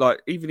goal. But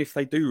like, even if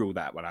they do rule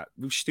that one out,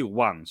 we've still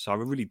won. So I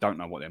really don't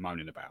know what they're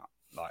moaning about.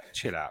 Like,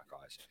 chill out,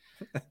 guys.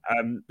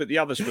 But the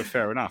others were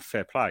fair enough,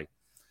 fair play.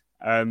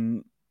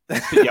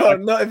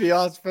 Not if you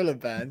ask Fulham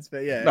fans,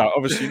 but yeah. No,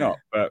 obviously not.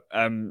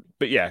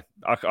 But yeah,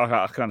 I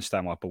can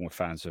understand why Bournemouth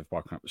fans have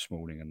woken up this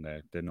morning and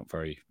they're not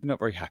very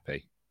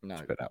happy. No.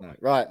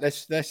 Right,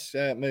 let's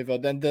move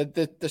on. Then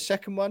the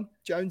second one,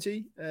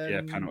 Jonesy.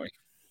 Penalty.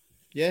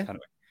 Yeah.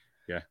 Penalty.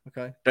 Yeah.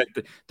 Okay.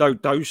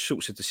 Those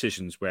sorts of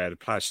decisions where the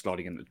player's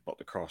sliding in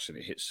the cross and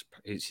it hits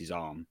his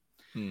arm,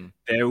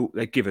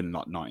 they're given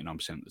like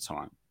 99% of the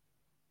time.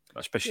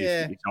 Especially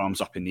if his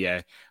arm's up in the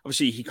air.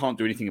 Obviously, he can't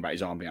do anything about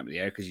his arm being up in the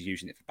air because he's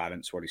using it for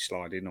balance while he's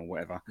sliding or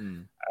whatever.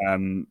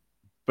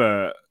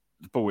 But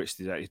the ball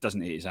it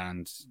doesn't hit his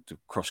hand. The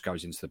cross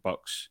goes into the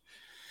box.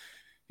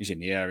 He's in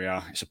the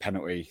area. It's a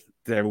penalty.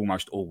 They're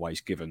almost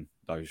always given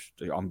those.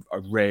 I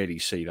rarely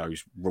see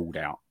those ruled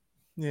out.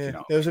 Yeah, you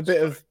know, there was a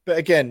bit of, but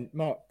again,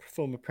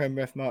 former Prem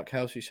ref Mark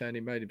Halsey saying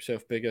he made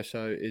himself bigger,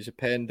 so is a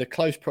pen. The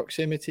close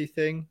proximity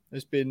thing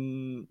has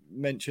been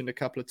mentioned a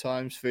couple of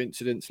times for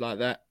incidents like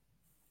that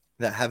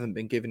haven't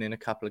been given in a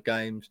couple of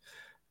games.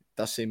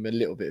 Does seem a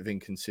little bit of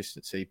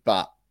inconsistency,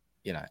 but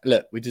you know,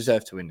 look, we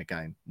deserve to win the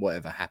game,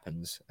 whatever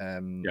happens.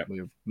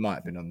 We might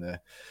have been on the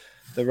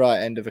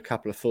right end of a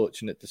couple of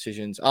fortunate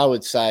decisions. I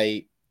would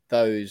say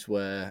those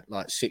were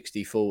like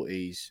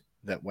 60-40s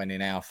that went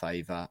in our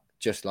favour,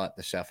 just like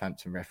the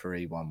Southampton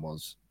referee one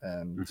was.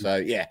 So,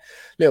 yeah, a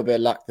little bit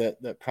of luck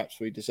that perhaps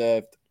we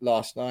deserved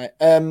last night.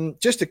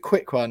 Just a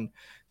quick one,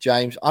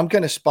 James. I'm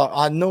going to spot.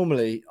 I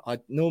normally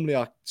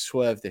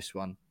swerve this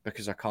one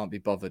because I can't be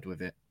bothered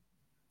with it.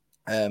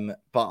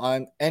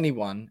 But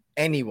anyone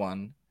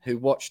who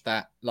watched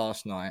that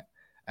last night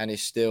and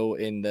is still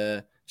in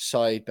the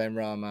Said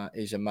Benrahma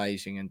is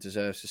amazing and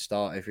deserves to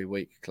start every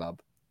week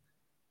club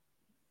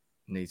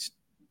needs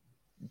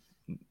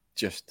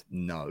just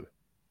no.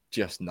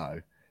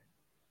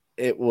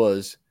 It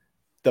was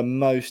the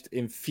most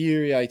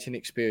infuriating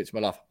experience of my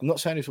life. I'm not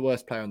saying he's the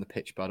worst player on the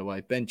pitch, by the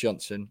way. Ben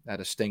Johnson had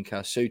a stinker.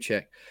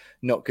 Souček,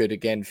 not good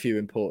again. Few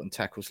important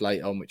tackles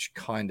late on, which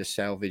kind of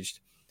salvaged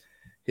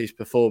his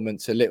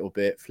performance a little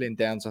bit. Flynn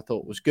Downs, I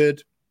thought, was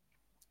good.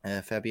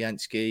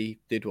 Fabianski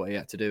did what he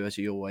had to do, as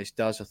he always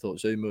does. I thought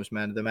Zuma was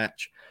man of the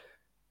match.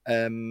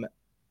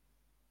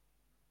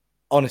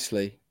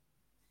 Honestly,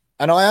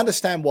 and I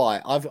understand why.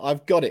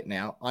 I've got it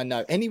now. I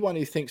know anyone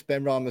who thinks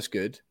Benrahma's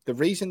good, the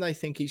reason they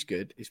think he's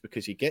good is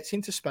because he gets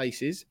into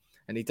spaces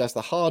and he does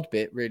the hard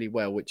bit really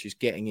well, which is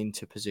getting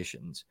into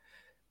positions.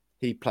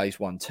 He plays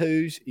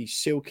 1-2s. He's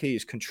silky.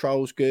 His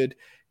control's good.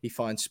 He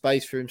finds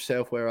space for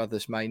himself where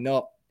others may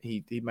not.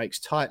 He makes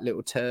tight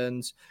little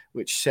turns,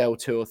 which sell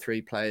 2 or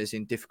 3 players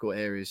in difficult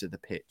areas of the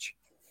pitch.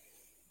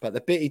 But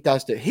the bit he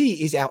does do,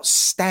 he is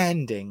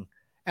outstanding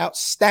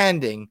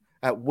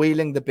at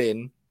wheeling the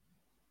bin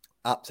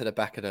up to the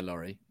back of the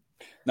lorry.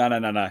 No.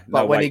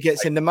 But when he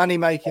gets in the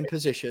money-making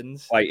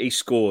positions... He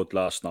scored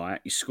last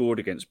night. He scored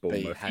against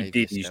Bournemouth. He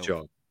did his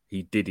job.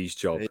 He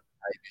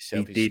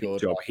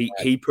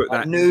put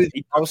that...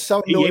 I was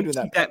so annoyed with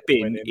that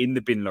bin in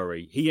the bin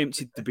lorry. He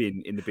emptied the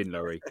bin in the bin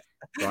lorry.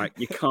 Right?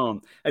 You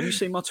can't... Have you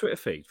seen my Twitter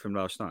feed from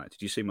last night?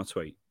 Did you see my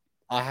tweet?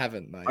 I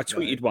haven't, mate. I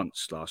tweeted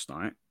once last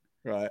night.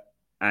 Right.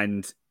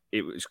 And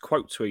it was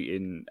quote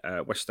tweeting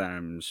West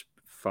Ham's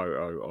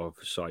photo of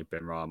Said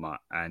Benrahma,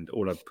 and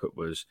all I put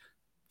was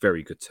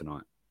very good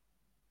tonight.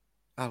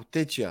 Oh,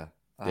 did you?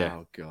 Yeah.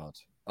 Oh God,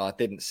 I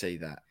didn't see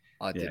that.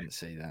 I didn't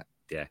see that.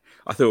 Yeah,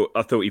 I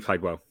thought he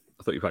played well.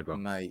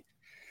 Mate.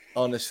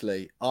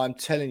 Honestly, I'm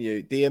telling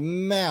you, the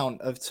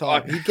amount of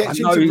time he gets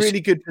into really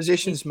good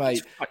positions,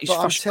 mate. He's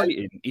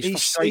frustrating. He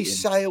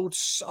sailed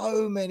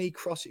so many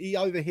crosses. He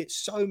overhit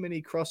so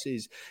many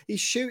crosses.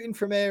 He's shooting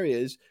from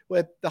areas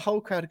where the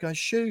whole crowd are going,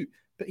 shoot.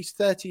 But he's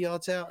 30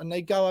 yards out and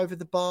they go over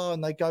the bar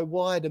and they go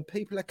wide and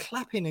people are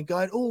clapping and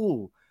going,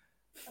 oh.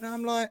 And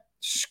I'm like,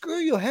 screw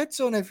your heads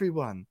on,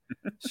 everyone.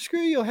 Screw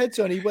your heads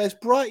on. He wears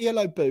bright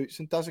yellow boots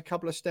and does a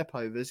couple of step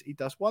overs. He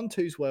does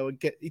 1-2s well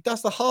and he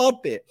does the hard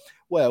bit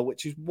well,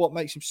 which is what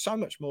makes him so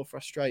much more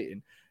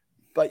frustrating.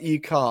 But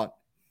you can't.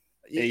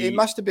 It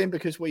must have been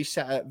because we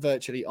sat at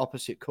virtually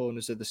opposite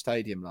corners of the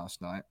stadium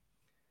last night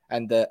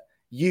and that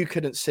you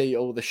couldn't see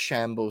all the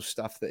shambles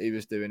stuff that he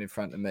was doing in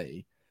front of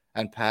me.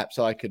 And perhaps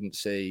I couldn't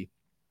see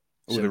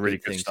all the really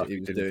good things that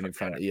he was doing in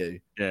front of you.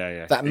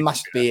 Yeah. That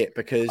must be it,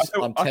 because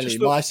I'm telling you,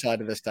 my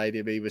side of the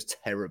stadium, he was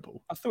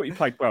terrible. I thought he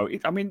played well.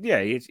 I mean,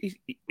 yeah,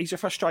 he's a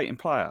frustrating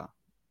player,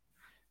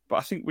 but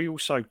I think we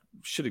also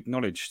should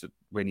acknowledge that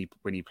when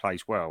he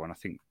plays well, and I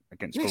think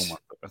against Bournemouth,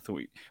 I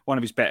thought one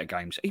of his better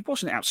games. He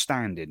wasn't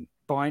outstanding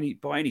by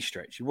any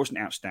stretch. He wasn't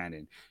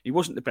outstanding. He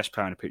wasn't the best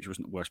player on the pitch. He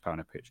wasn't the worst player on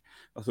the pitch.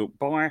 I thought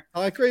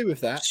I agree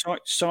with that.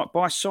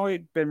 By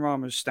Said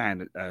Benrahma's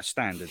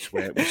standards,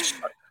 where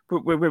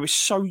we're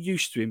so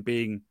used to him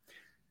being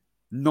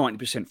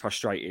 90%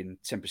 frustrating,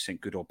 10%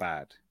 good or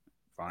bad.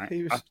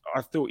 right?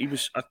 I thought he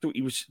was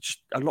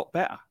just a lot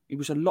better. He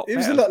was a lot. He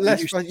was better a lot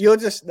less. But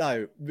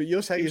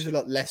you're saying he was a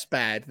lot less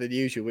bad than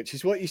usual, which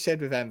is what you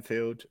said with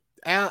Anfield.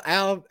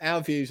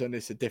 Our views on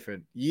this are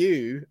different.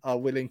 You are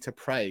willing to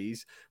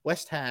praise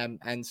West Ham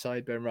and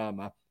Said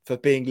Benrahma for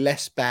being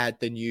less bad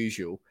than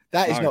usual.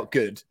 That is not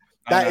good.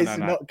 That is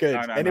not good.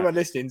 Anyone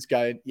listening's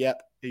going,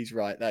 "Yep, he's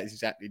right. That is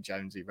exactly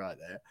Jonesy right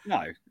there."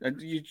 No,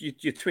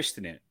 you're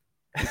twisting it.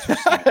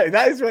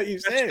 That is what you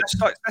said.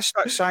 That's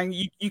like saying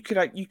you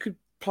could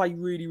play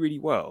really, really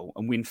well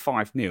and win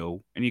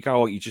 5-0, and you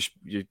go, "Oh,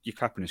 you're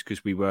clapping us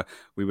because we were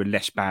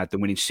less bad than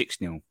winning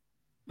 6-0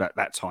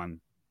 that time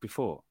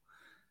before."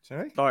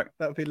 Sorry, like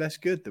that would be less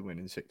good than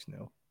winning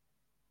 6-0.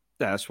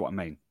 Yeah, that's what I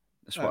mean.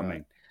 That's what I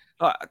mean.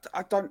 Like,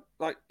 I don't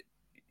like.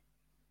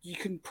 You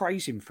can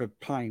praise him for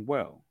playing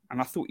well, and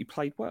I thought he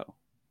played well.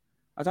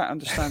 I don't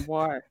understand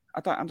why.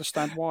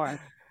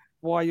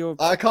 Why you're?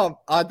 I can't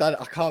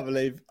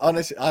believe.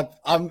 Honestly,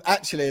 I'm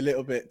actually a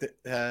little bit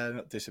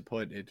not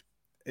disappointed.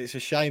 It's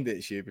a shame that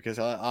it's you because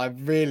I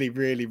really,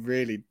 really,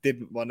 really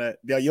didn't want to.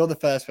 You're the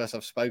first person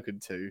I've spoken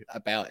to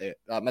about it.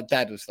 Like, my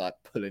dad was like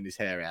pulling his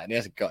hair out, and he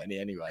hasn't got any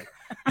anyway.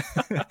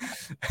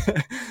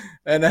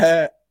 And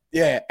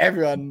yeah,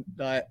 everyone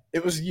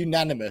it was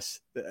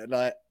unanimous.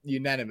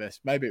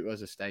 Maybe it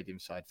was a stadium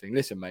side thing.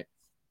 Listen, mate,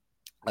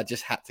 I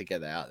just had to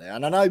get that out there,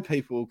 and I know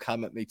people will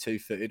come at me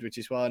two-footed, which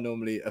is why I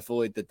normally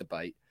avoid the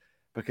debate.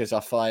 Because I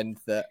find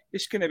that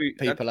it's going to be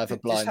people have a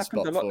blind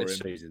spot for him.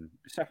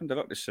 It's happened a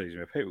lot this season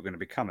where people are going to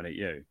be coming at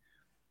you.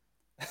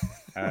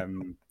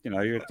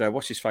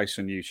 What's his face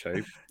on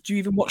YouTube? Do you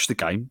even watch the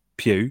game,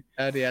 Pew?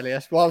 The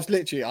LES. Well,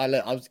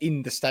 I was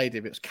in the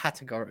stadium. It was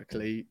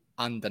categorically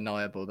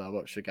undeniable that I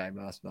watched the game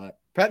last night.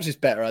 Perhaps it's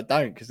better I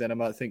don't, because then I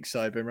might think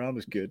Said Benrahma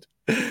was good.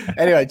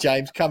 Anyway,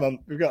 James, come on.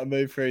 We've got to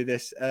move through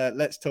this.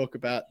 Let's talk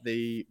about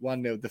the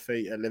 1-0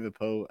 defeat at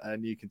Liverpool,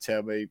 and you can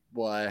tell me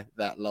why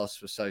that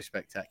loss was so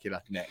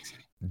spectacular next.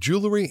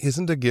 Jewelry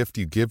isn't a gift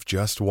you give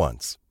just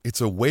once.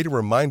 It's a way to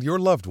remind your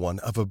loved one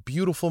of a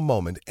beautiful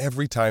moment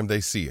every time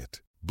they see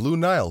it. Blue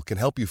Nile can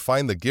help you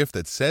find the gift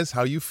that says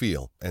how you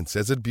feel and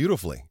says it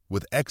beautifully,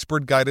 with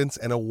expert guidance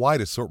and a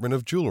wide assortment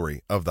of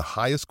jewelry of the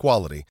highest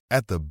quality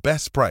at the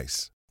best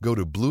price. Go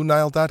to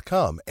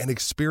BlueNile.com and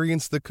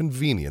experience the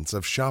convenience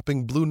of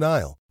shopping Blue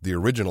Nile, the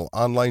original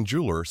online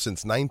jeweler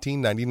since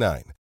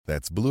 1999.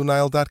 That's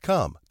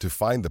BlueNile.com to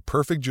find the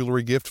perfect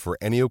jewelry gift for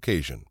any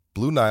occasion.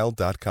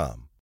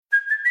 BlueNile.com.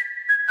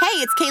 Hey,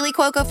 it's Kaylee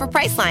Cuoco for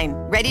Priceline.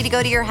 Ready to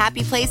go to your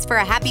happy place for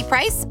a happy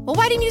price? Well,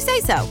 why didn't you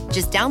say so?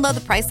 Just download the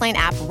Priceline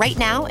app right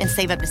now and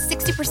save up to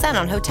 60%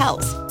 on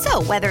hotels.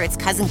 So whether it's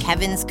Cousin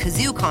Kevin's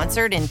Kazoo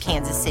Concert in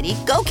Kansas City,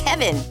 go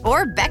Kevin,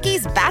 or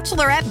Becky's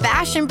Bachelorette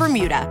Bash in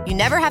Bermuda, you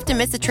never have to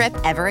miss a trip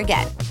ever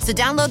again. So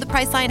download the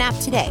Priceline app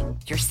today.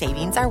 Your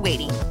savings are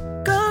waiting.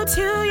 Go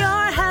to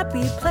your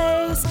happy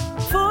place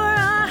for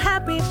a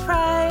happy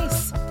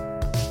price.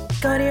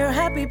 Go to your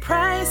happy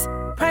price,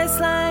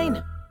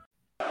 Priceline.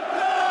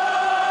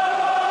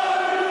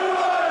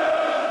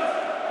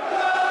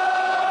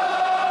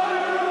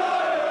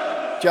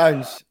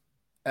 Jones,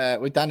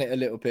 we've done it a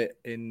little bit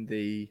in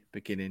the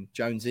beginning.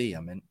 Jonesy,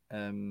 I meant.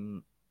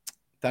 Done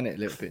it a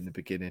little bit in the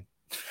beginning.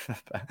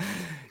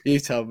 You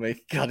told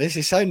me. God, this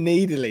is so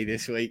needly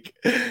this week.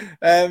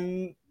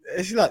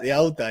 It's like the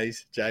old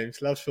days,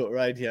 James. Love Sport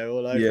Radio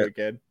all over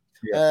again.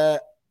 Yeah.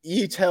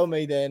 You tell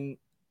me then.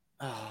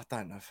 I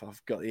don't know if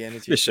I've got the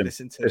energy to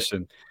listen to it.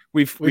 Listen,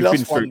 we've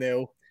lost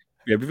 1-0.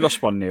 Yeah, we've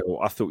lost 1-0.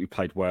 I thought we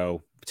played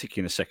well,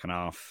 particularly in the second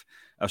half.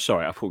 I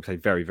thought we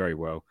played very, very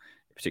well,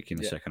 particularly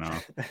in the second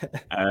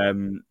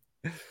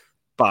half.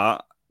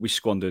 But we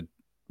squandered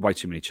way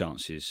too many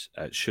chances.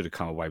 Should have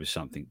come away with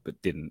something,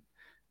 but didn't.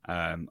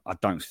 I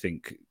don't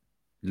think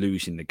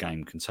losing the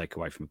game can take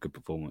away from a good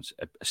performance,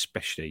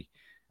 especially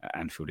at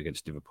Anfield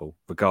against Liverpool,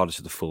 regardless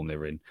of the form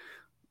they're in.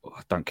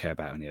 I don't care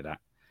about any of that.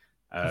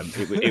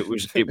 It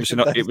was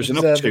an opportunity.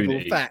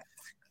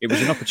 It was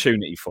an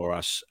opportunity for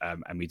us,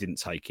 and we didn't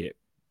take it.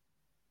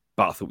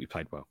 But I thought we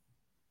played well.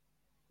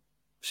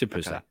 Simple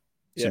as that.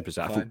 Simple as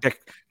that. I thought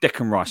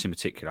Declan Rice in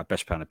particular,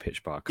 best player on the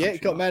pitch by a country. Yeah,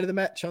 got man of the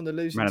match on the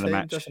losing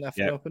team. Doesn't have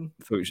to happen.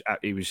 I thought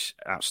he was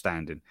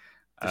outstanding.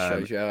 Just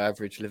shows you how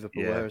average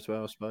Liverpool were as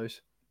well, I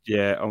suppose.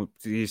 Yeah,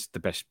 he's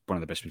one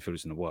of the best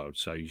midfielders in the world,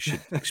 so you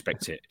should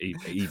expect it,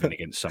 even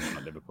against someone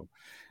like Liverpool.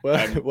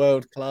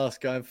 World class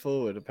going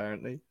forward,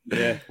 apparently.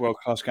 Yeah, world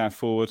class going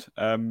forward.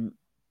 But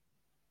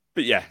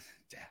yeah,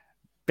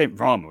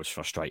 Benrahma was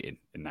frustrating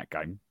in that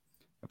game,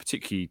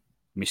 particularly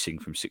missing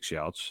from 6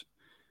 yards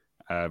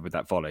with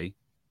that volley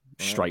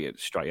straight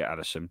at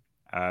Addison.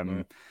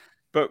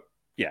 But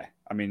yeah,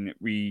 I mean,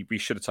 we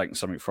should have taken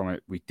something from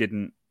it. We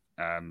didn't.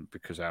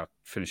 Because our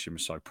finishing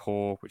was so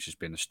poor, which has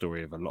been the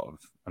story of a lot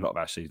of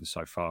our season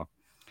so far.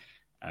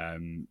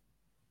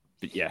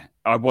 But yeah,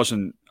 I was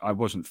a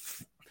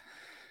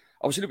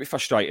little bit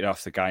frustrated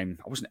after the game.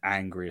 I wasn't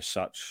angry as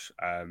such.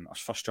 I was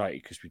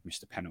frustrated because we'd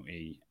missed a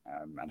penalty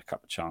and a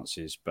couple of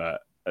chances.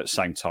 But at the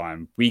same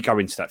time, we go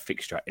into that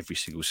fixture every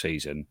single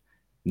season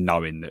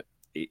knowing that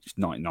it's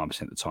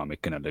 99% of the time we're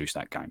going to lose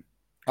that game.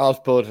 I was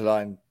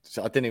borderline.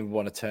 So I didn't even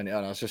want to turn it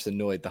on. I was just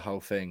annoyed the whole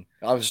thing.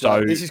 I was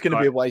like, this is going to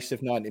be a waste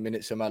of 90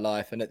 minutes of my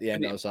life. And at the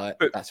end, I was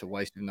like, that's a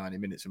waste of 90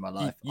 minutes of my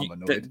life. I'm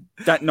annoyed.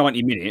 That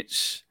 90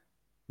 minutes,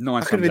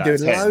 I could have been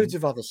doing loads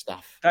of other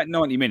stuff. That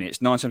 90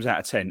 minutes, 9 times out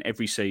of 10,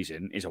 every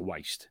season is a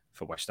waste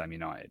for West Ham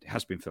United. It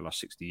has been for the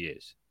last 60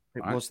 years.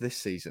 It was this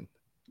season.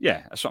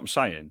 Yeah, that's what I'm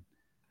saying.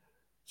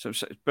 So,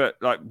 but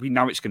like we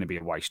know it's going to be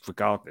a waste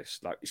regardless.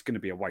 Like it's going to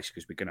be a waste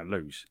because we're going to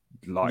lose,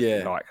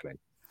 likely.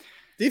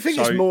 Do you think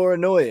it's more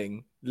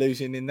annoying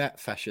losing in that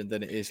fashion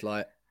than it is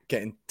like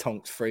getting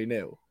tonked 3-0?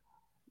 No,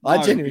 I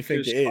genuinely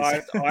think it is. I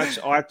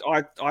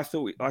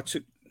thought I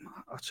took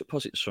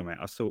positives from it.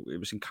 I thought it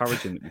was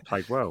encouraging that we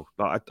played well.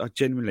 But I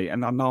genuinely,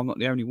 and I know I'm not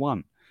the only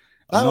one.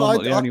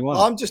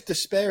 I'm just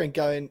despairing.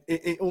 Going,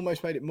 it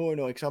almost made it more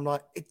annoying because I'm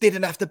like, it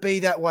didn't have to be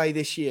that way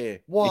this year.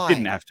 Why? It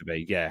didn't have to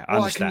be. Yeah,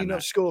 Why can you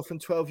not score from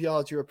 12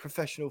 yards? You're a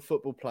professional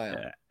football player.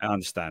 Yeah, I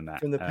understand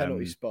that from the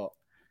penalty spot.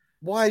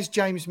 Why is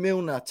James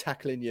Milner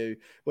tackling you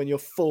when you're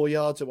 4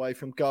 yards away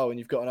from goal and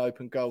you've got an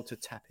open goal to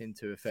tap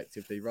into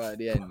effectively right at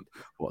the end?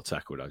 What a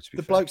tackle, though, to be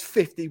the fair. Bloke's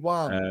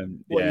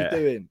 51. What are you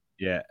doing?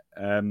 Yeah.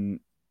 I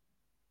mean...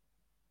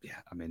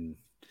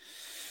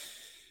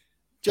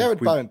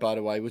 Jared Bowen, by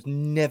the way, was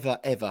never,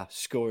 ever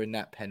scoring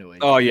that penalty.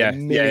 Oh, yeah.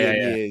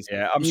 Years.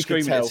 Yeah. I'm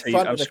screaming at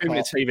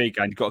TV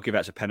going, you've got to give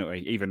that a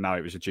penalty, even though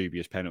it was a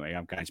dubious penalty.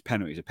 I'm going,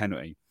 penalty's a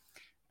penalty.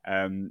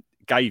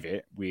 Gave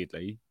it,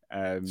 weirdly.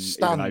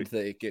 Stunned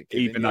that it get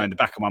given, even though in the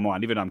back of my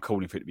mind, even though I'm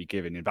calling for it to be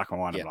given, in the back of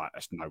my mind, I'm like,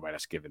 there's no way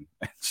that's given.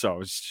 So I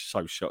was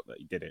so shocked that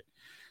he did it.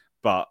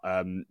 But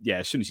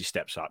as soon as he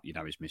steps up, you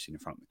know he's missing in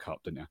front of the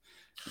cup, don't you?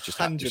 It's just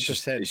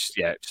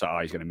 100%. So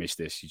he's going to miss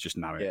this. You just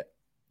know it. Yeah.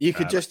 You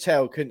could just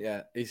tell, couldn't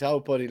you? His whole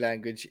body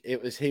language.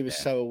 He was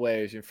so aware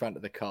he was in front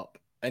of the cup.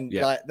 And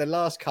like the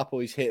last couple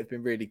he's hit have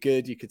been really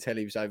good. You could tell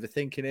he was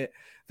overthinking it.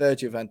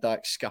 Virgil van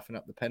Dijk scuffing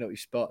up the penalty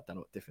spot. Don't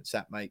know what difference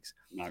that makes.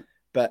 No.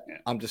 But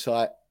I'm just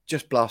like,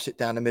 just blast it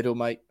down the middle,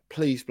 mate.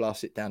 Please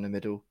blast it down the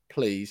middle,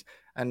 please.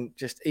 And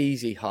just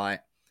easy height.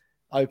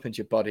 Opens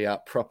your body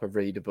up, proper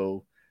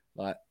readable.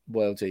 Like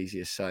world's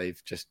easiest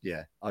save. Just,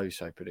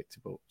 so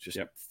predictable. Just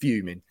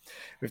fuming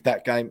with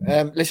that game.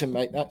 Listen,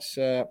 mate, that's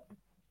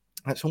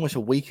almost a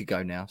week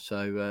ago now,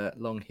 so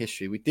long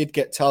history. We did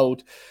get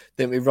told,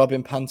 didn't we?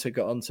 Robin Punter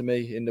got onto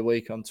me in the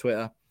week on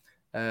Twitter.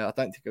 I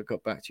don't think I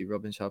got back to you,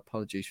 Robin, so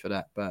apologies for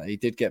that. But he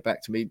did get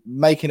back to me,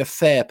 making a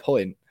fair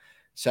point,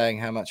 saying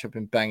how much I've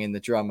been banging the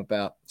drum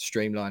about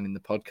streamlining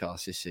the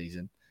podcast this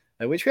season,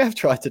 which we have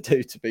tried to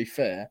do, to be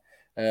fair.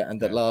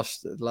 And that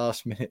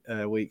last minute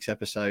week's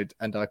episode,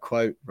 and I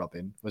quote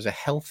Robin, was a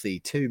healthy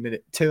 2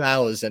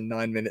 hours and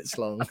 9 minutes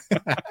long.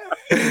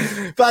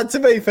 But to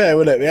be fair,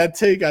 we had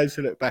 2 games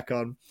to look back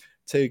on,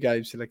 2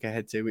 games to look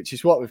ahead to, which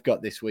is what we've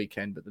got this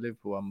weekend. But the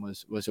Liverpool one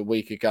was a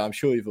week ago. I'm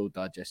sure you've all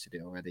digested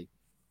it already.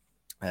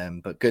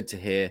 But good to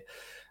hear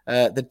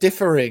the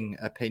differing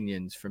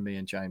opinions from me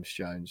and James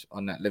Jones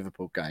on that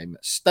Liverpool game.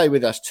 Stay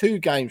with us. 2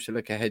 games to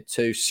look ahead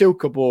to.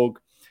 Silkeborg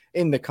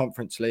in the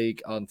Conference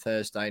League on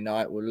Thursday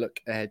night. We'll look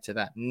ahead to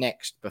that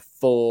next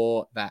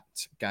before that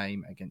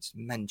game against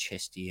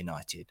Manchester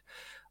United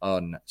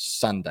on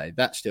Sunday.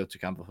 That's still to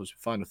come before some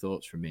final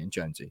thoughts from me and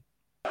Jonesy.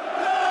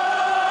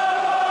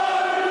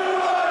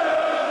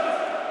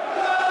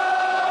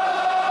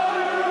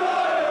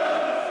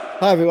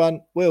 Hi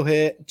everyone, Will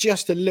here.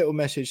 Just a little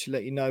message to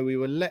let you know we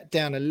were let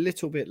down a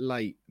little bit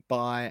late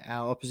by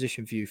our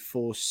opposition view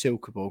for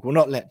Silkeborg. Well,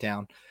 not let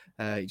down.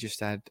 He just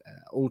had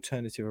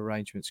alternative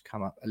arrangements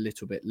come up a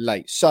little bit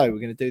late. So we're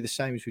going to do the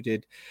same as we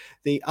did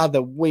the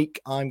other week.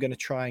 I'm going to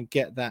try and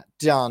get that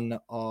done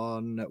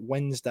on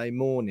Wednesday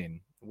morning,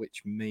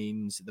 which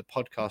means the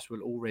podcast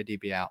will already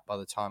be out by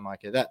the time I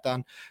get that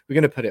done. We're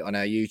going to put it on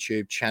our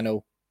YouTube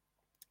channel.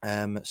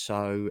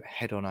 So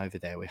head on over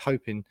there. We're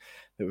hoping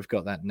that we've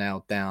got that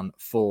nailed down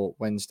for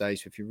Wednesday.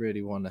 So if you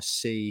really want to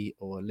see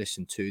or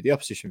listen to the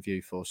opposition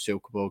view for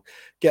Silkeborg,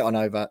 get on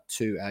over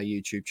to our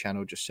YouTube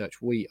channel. Just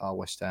search We Are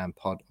West Ham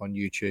Pod on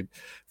YouTube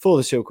for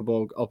the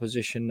Silkeborg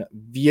opposition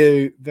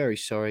view. Very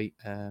sorry,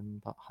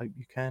 but hope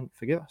you can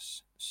forgive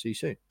us. See you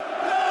soon.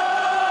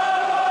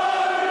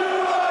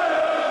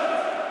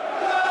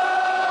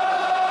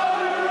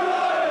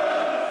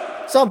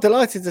 So I'm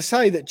delighted to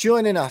say that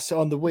joining us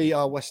on the We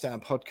Are West Ham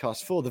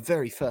podcast for the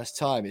very first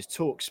time is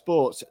Talk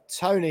Sports,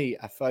 Tony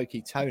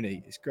Afoki.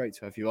 Tony, it's great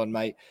to have you on,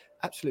 mate.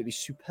 Absolutely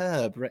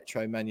superb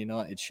retro Man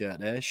United shirt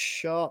there.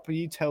 Sharp. Will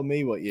you tell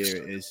me what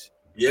year it is?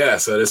 Yeah,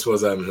 so this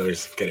was, let me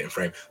just get it in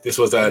frame. This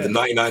was the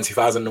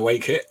 1999-2000 away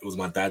kit. It was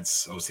my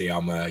dad's. Obviously,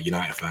 I'm a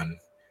United fan.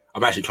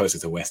 I'm actually closer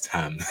to West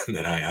Ham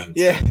than I am.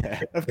 Yeah,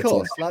 of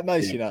course. Like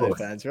most United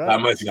fans, right? Like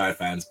most United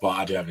fans, but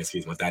I do have an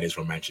excuse. My dad is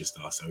from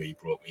Manchester, so he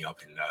brought me up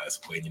in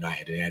supporting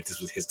United. And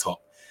this was his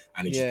top.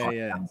 And he just passed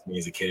it down to me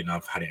as a kid, and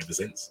I've had it ever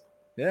since.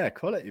 Yeah,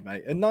 quality,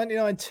 mate. And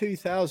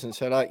 99-2000,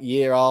 so like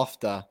year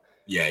after.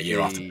 Yeah,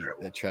 after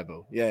the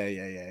treble.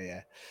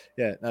 Yeah.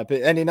 No,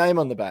 but any name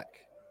on the back?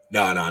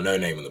 No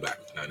name on the back.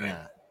 No name.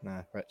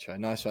 No, retro.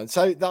 Nice one.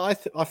 So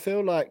I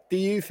feel like, do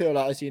you feel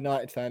like as a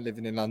United fan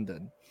living in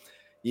London,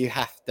 you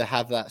have to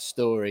have that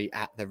story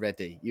at the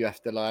ready. You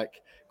have to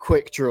like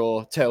quick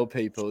draw, tell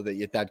people that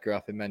your dad grew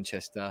up in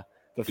Manchester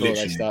before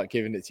they start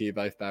giving it to you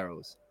both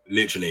barrels.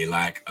 Literally,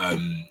 like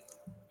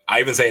I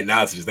even say it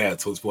now to just there at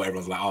TalkSport.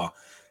 Everyone's like, "Oh,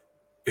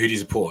 who do you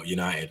support?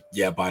 United."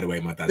 Yeah, by the way,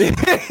 my dad.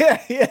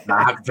 Yeah.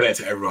 I have to tell it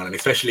to everyone, and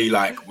especially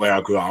like where I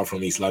grew up. I'm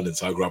from East London,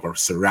 so I grew up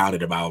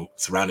surrounded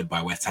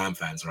by West Ham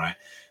fans, right?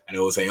 And they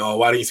all say, "Oh,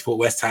 why do you support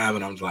West Ham?"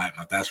 And I'm like,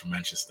 "My dad's from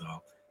Manchester.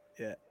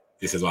 Yeah,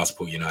 this is why I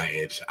support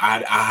United."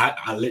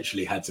 I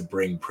literally had to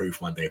bring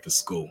proof one day for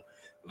school,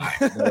 like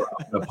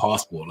the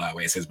passport, like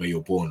where it says where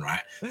you're born,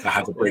 right? So I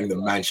had to bring the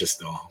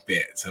Manchester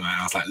bit. So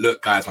I was like,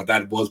 "Look, guys, my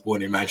dad was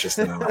born in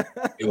Manchester."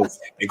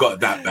 It got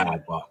that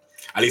bad, but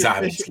at least I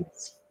have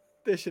excuse.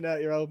 Dishing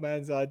out your old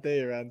man's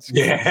ID around school.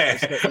 Yeah,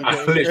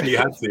 I literally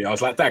had to. I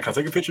was like, "Dad, can I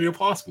take a picture of your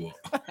passport?"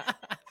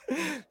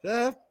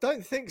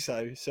 Don't think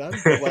so, son.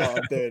 Well,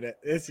 I'm doing it.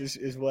 This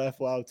is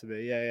worthwhile to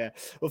me. Yeah.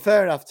 Well,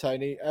 fair enough,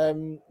 Tony.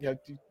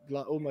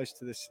 Like almost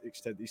to this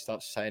extent, you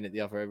start saying it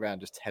the other way around,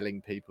 just telling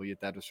people your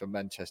dad was from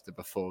Manchester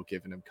before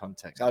giving them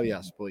context. Oh yeah,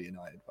 I support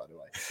United, by the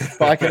way.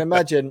 But I can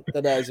imagine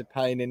that is a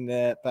pain in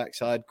the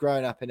backside.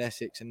 Growing up in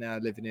Essex and now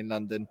living in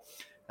London,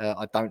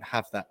 I don't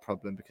have that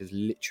problem because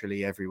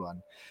literally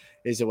everyone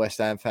is a West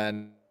Ham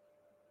fan.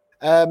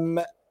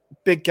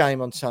 Big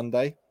game on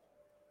Sunday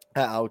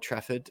at Old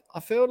Trafford. I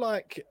feel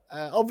like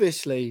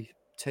obviously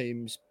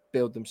teams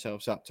build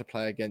themselves up to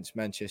play against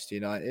Manchester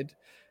United,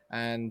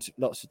 and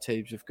lots of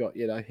teams have got,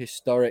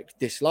 historic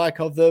dislike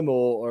of them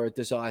or a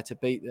desire to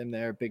beat them.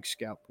 They're a big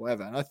scalp,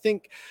 whatever. And I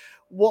think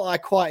what I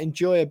quite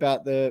enjoy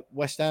about the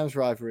West Ham's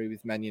rivalry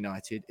with Man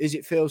United is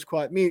it feels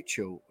quite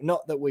mutual.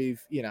 Not that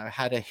we've,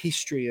 had a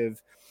history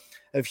of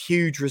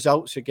huge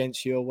results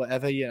against you or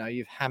whatever.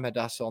 You've hammered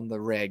us on the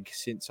reg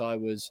since I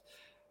was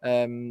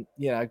growing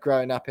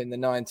up in the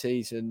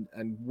 90s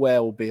and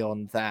well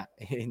beyond that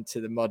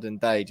into the modern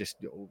day, just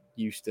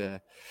used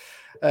to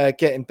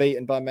getting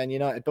beaten by Man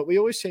United. But we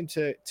always seem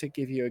to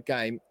give you a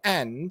game,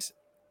 and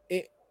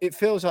it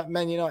feels like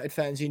Man United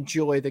fans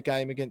enjoy the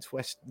games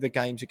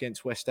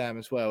against West Ham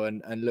as well,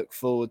 and look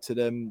forward to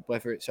them,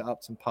 whether it's at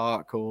Upton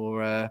Park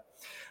or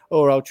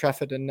Old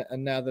Trafford and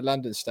now the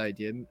London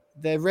Stadium.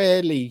 They're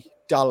rarely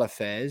dull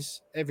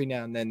affairs. Every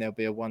now and then there'll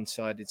be a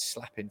one-sided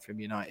slapping from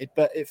United,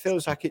 but it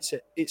feels like it's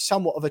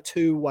somewhat of a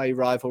two-way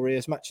rivalry,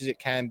 as much as it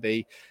can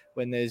be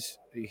when there's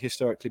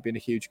historically been a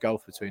huge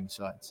gulf between the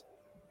sides.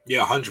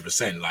 Yeah,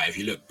 100%. Like if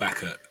you look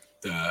back at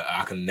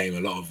I can name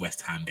a lot of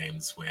West Ham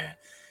games where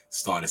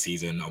start of the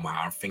season,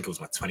 I think it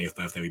was my 20th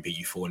birthday, we beat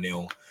you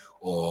 4-0,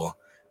 or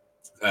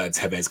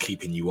Tevez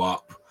keeping you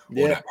up,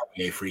 or that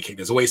free kick.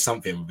 There's always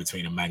something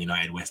between a Man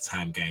United West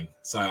Ham game,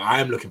 so I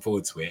am looking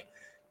forward to it.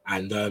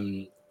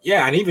 And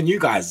and even you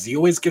guys, you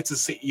always want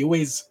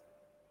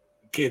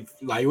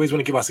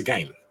to give us a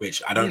game,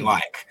 which I don't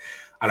like.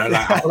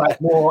 I feel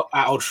like more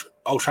at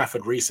Old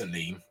Trafford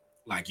recently,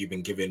 like you've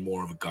been giving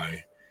more of a go.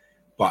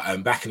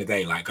 But back in the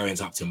day, like going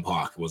to Upton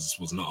Park was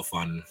not a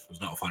fun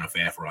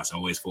affair for us. I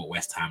always thought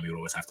West Ham we would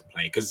always have to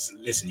play because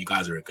listen, you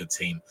guys are a good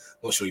team.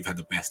 Not sure you've had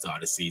the best start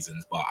of the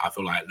season, but I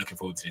feel like looking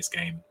forward to this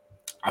game.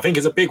 I think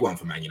it's a big one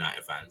for Man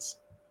United fans.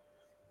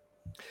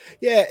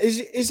 Yeah,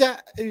 is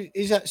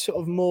that sort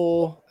of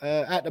more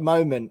at the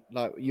moment,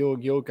 like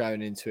you're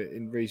going into it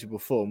in reasonable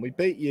form? We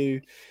beat you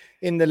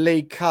in the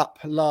League Cup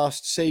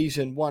last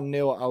season,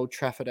 1-0 at Old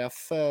Trafford, our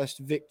first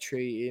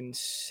victory in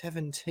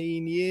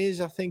 17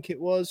 years, I think it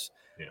was.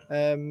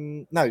 I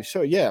think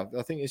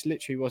it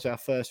literally was our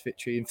first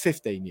victory in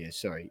 15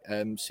 years,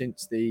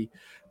 since the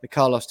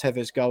Carlos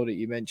Tevez goal that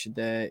you mentioned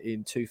there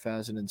in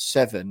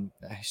 2007,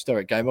 a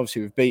historic game.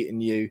 Obviously, we've beaten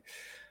you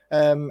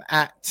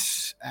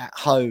at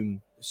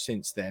home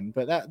since then,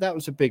 but that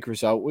was a big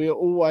result. We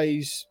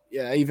always,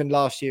 even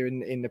last year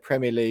in the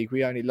Premier League,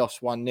 we only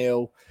lost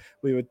 1-0.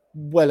 We were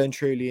well and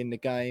truly in the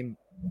game.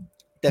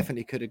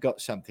 Definitely could have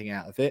got something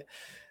out of it.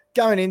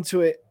 Going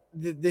into it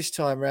this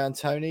time round,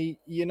 Tony,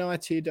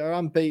 United are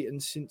unbeaten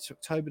since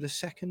October the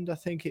 2nd, I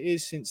think it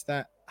is, since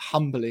that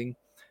humbling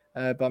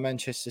by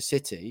Manchester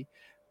City.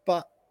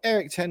 But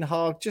Erik ten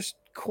Hag just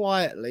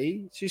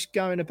quietly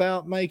going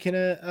about making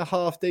a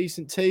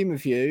half-decent team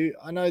of you.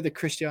 I know the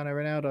Cristiano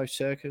Ronaldo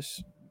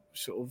circus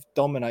sort of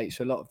dominates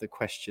a lot of the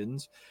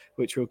questions,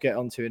 which we'll get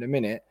onto in a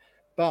minute.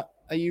 But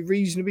are you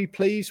reasonably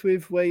pleased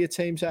with where your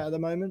team's at the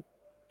moment?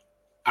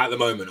 At the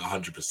moment,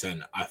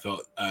 100%. I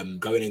felt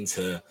going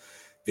into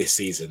this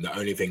season, the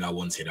only thing I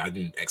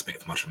didn't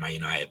expect much from Man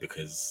United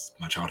because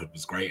my childhood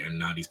was great, and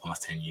now these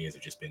past 10 years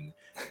have just been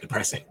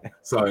depressing.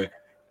 So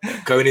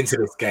going into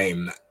this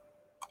game,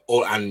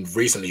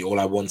 recently, all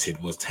I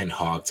wanted was Ten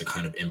Hag to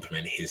kind of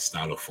implement his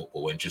style of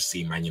football and just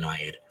see Man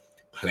United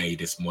play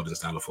this modern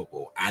style of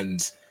football.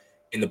 And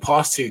in the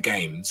past two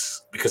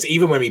games, because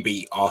even when we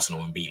beat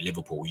Arsenal and beat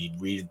Liverpool, we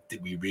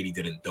really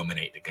didn't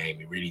dominate the game.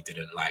 We really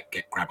didn't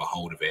grab a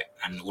hold of it.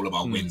 And all of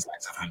our wins,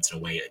 like Southampton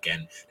away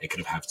again, they could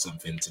have had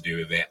something to do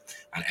with it.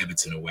 And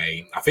Everton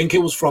away, I think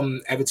it was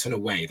from Everton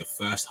away, the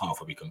first half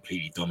where we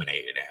completely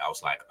dominated it. I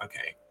was like,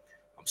 okay,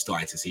 I'm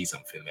starting to see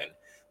something then.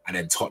 And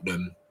then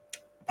Tottenham,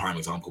 prime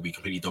example. We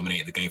completely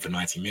dominated the game for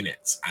 90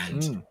 minutes.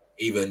 And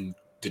even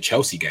the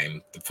Chelsea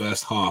game, the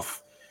first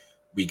half,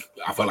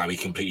 I felt like we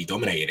completely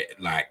dominated it.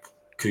 Like,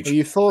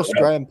 you forced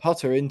Graham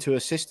Potter into a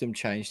system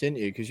change, didn't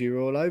you? Because you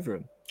were all over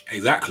him.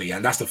 Exactly,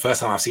 and that's the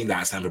first time I've seen that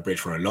at Stamford Bridge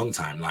for a long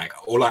time. Like,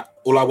 all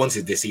I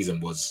wanted this season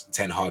was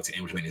Ten Hag to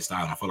implement his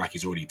style, and I feel like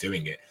he's already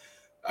doing it.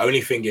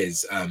 Only thing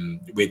is,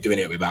 we're doing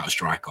it without a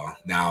striker.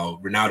 Now,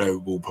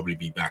 Ronaldo will probably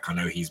be back. I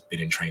know he's been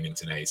in training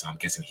today, so I'm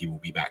guessing he will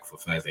be back for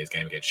Thursday's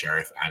game against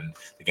Sheriff and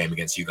the game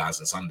against you guys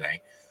on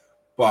Sunday.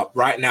 But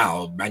right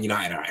now, Man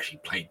United are actually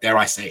playing, dare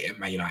I say it,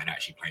 Man United are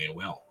actually playing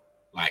well.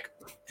 Like,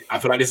 I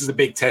feel like this is a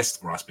big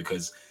test for us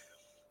because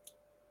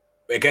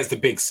against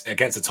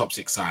the top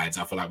 6 sides,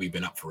 I feel like we've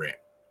been up for it.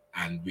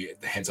 And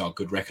hence our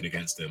good record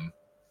against them.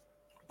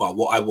 But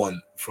what I want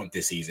from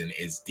this season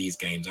is these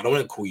games. I don't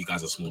want to call you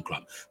guys a small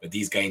club, but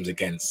these games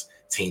against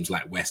teams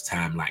like West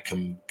Ham, like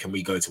can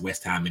we go to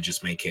West Ham and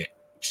just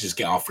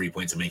get our 3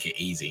 points and make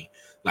it easy,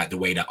 like the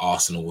way that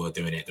Arsenal were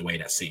doing it, the way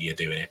that City are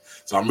doing it.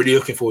 So I'm really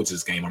looking forward to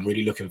this game. I'm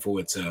really looking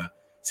forward to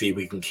see if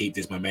we can keep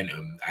this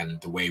momentum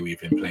and the way we've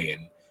been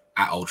playing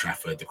at Old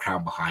Trafford, the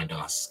crowd behind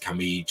us. Can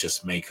we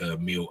just not make a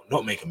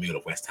meal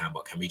of West Ham,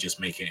 but can we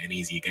just make it an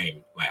easier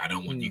game? Like, I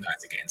don't want you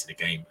guys to get into the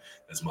game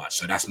as much.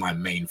 So that's my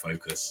main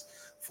focus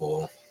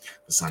for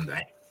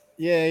Sunday.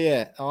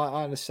 Yeah,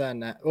 I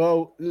understand that.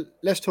 Well,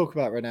 let's talk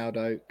about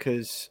Ronaldo,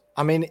 because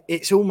I mean,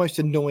 it's almost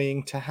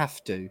annoying to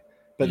have to,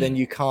 but then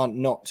you can't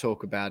not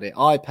talk about it.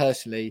 I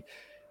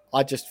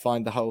just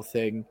find the whole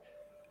thing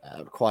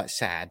quite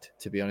sad,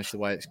 to be honest, the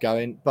way it's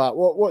going. But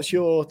what's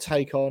your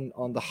take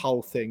on the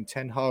whole thing?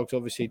 Ten Hag's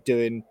obviously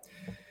doing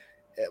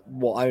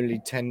what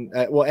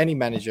any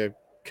manager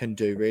can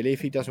do, really.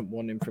 If he doesn't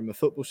want him from a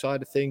football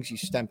side of things,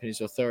 he's stamping his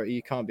authority.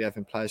 You can't be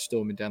having players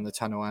storming down the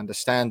tunnel. I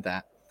understand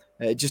that.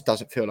 It just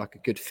doesn't feel like a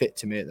good fit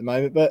to me at the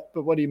moment. But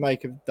what do you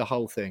make of the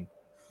whole thing?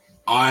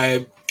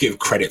 I give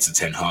credit to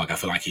Ten Hag. I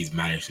feel like he's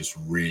managed this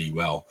really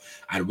well.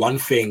 And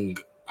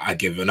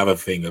another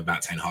thing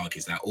about Ten Hag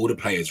is that all the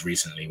players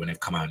recently, when they've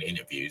come out in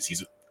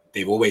interviews,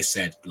 they've always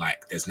said,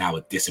 like, there's now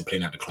a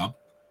discipline at the club,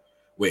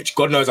 which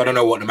God knows, I don't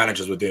know what the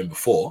managers were doing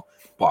before,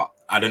 but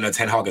I don't know,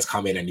 Ten Hag has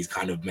come in and he's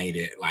kind of made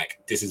it like,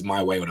 this is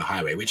my way or the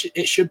highway, which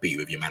it should be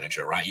with your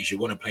manager, right? You should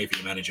want to play for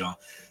your manager.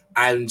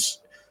 And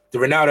the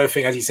Ronaldo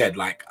thing, as he said,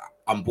 like,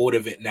 I'm bored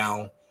of it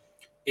now.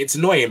 It's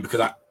annoying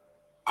because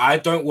I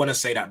don't want to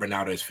say that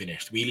Ronaldo is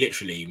finished. We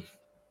literally,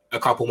 a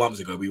couple months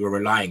ago, we were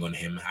relying on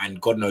him,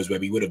 and God knows where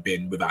we would have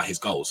been without his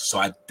goals. So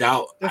I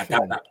doubt that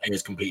player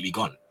is completely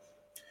gone.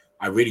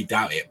 I really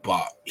doubt it,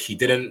 but he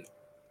didn't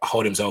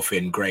hold himself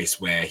in grace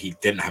where he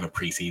didn't have a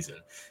preseason.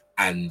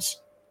 And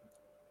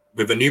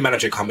with a new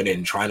manager coming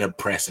in, trying to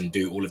press and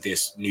do all of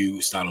this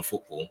new style of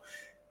football,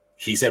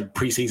 he said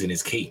preseason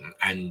is key,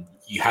 and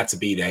you had to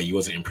be there. He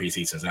wasn't in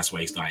preseason, so that's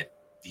why he started.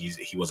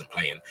 He wasn't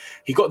playing.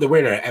 He got the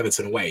winner at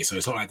Everton away, so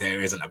it's not like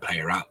there isn't a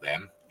player out there.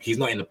 He's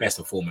not in the best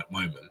of form at the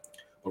moment.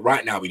 But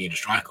right now we need a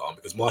striker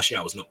because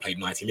Martial has not played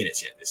 90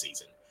 minutes yet this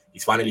season.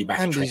 He's finally back.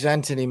 And he's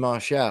Anthony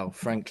Martial,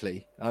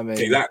 frankly. I mean,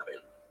 exactly.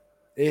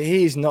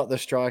 He's not the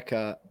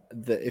striker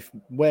that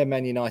where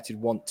Man United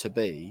want to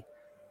be,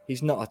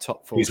 he's not a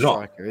top 4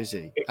 striker, is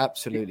he?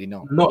 Absolutely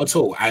not. Not at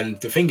all.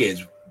 And the thing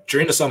is,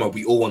 during the summer,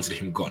 we all wanted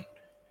him gone.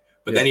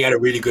 But then he had a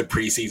really good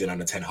preseason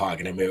under Ten Hag,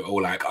 and then we were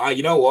all like,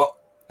 you know what?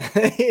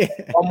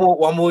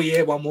 one more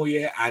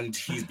year, and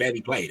he's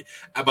barely played.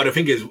 But the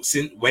thing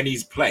is, when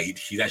he's played,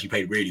 he's actually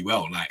played really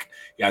well. Like,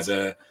 he has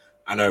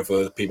I know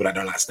for people that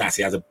don't like stats,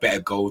 he has a better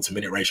goal to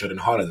minute ratio than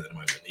Haaland at the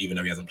moment, even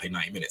though he hasn't played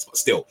 90 minutes. But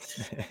still,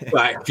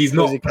 like, he's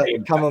not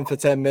playing. Come on for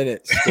 10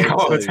 minutes. Come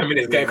on for 10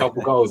 minutes, get a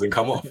couple goals and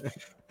come off.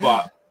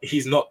 But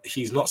he's not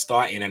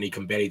starting, and he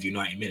can barely do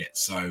 90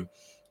 minutes. So,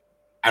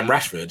 and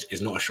Rashford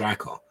is not a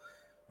striker.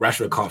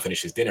 Rashford can't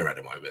finish his dinner at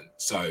the moment.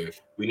 So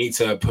we need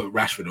to put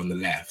Rashford on the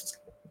left.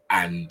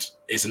 And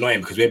it's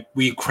annoying because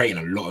we're creating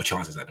a lot of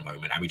chances at the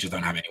moment, and we just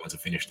don't have anyone to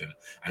finish them.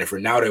 And if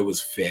Ronaldo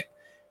was fit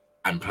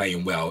and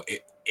playing well,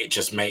 it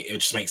just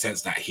makes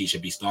sense that he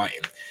should be starting.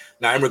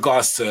 Now, in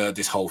regards to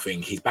this whole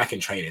thing, he's back in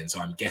training,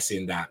 so I'm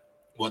guessing that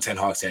what Ten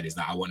Hag said is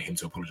that I want him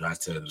to apologise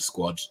to the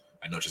squad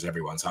and not just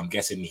everyone. So I'm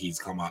guessing he's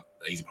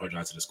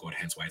apologised to the squad,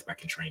 hence why he's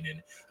back in training.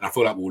 And I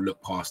feel like we'll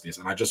look past this.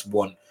 And I just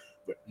want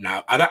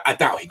now. I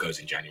doubt he goes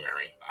in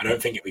January. I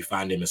don't think if we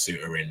find him a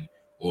suitor in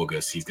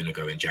August, he's going to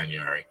go in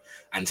January.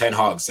 And Ten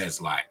Hag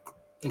says, like,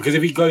 because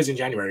if he goes in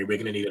January, we're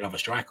going to need another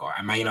striker,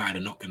 and Man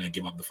United are not going to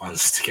give up the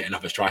funds to get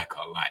another striker.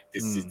 Like,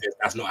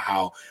 that's not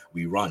how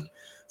we run.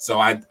 So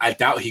I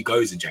doubt he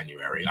goes in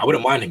January. I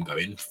wouldn't mind him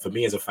going. For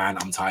me as a fan,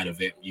 I'm tired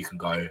of it. You can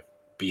go,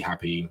 be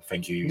happy,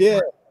 thank you.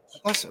 Yeah,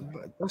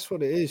 that's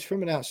what it is.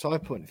 From an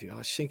outside point of view,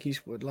 I think he's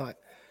like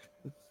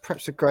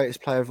perhaps the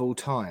greatest player of all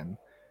time,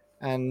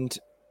 and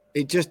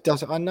it just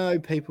doesn't. I know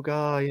people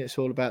go, it's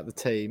all about the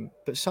team,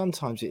 but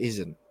sometimes it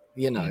isn't.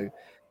 You know,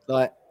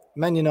 like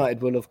Man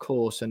United will, of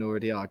course, and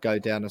already are, go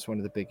down as one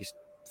of the biggest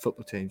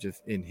football teams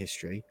in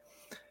history,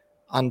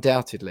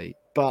 undoubtedly.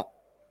 But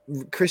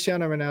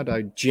Cristiano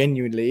Ronaldo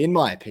genuinely, in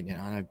my opinion,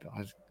 I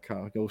know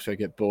I also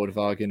get bored of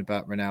arguing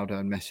about Ronaldo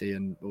and Messi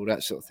and all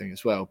that sort of thing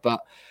as well.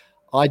 But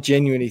I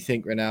genuinely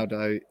think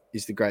Ronaldo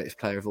is the greatest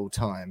player of all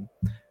time.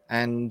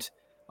 And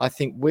I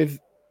think with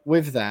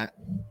that,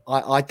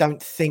 I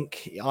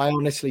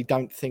honestly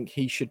don't think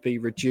he should be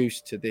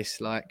reduced to this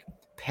like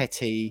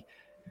petty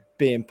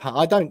being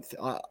part.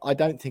 I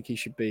don't think he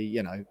should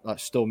be, like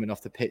storming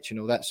off the pitch and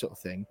all that sort of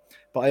thing.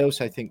 But I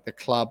also think the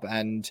club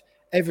and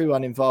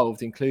everyone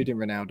involved, including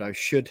Ronaldo,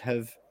 should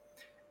have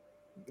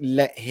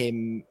let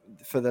him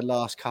for the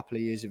last couple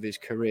of years of his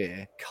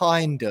career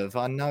I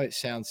know it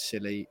sounds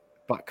silly,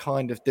 but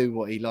kind of do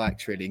what he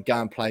likes really and go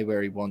and play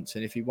where he wants.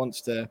 And if he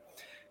wants to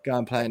go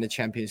and play in the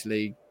Champions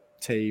League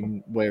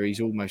team where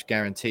he's almost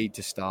guaranteed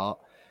to start,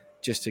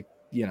 just to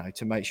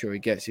to make sure he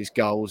gets his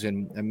goals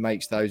and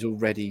makes those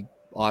already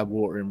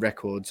eye-watering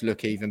records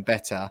look even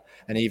better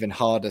and even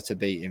harder to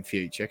beat in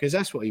future, because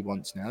that's what he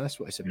wants now. That's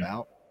what it's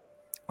about.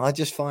 I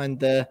just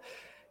find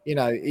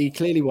he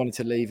clearly wanted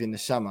to leave in the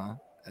summer,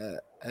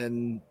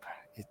 and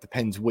it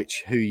depends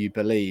who you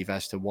believe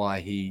as to why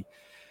he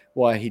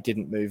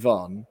didn't move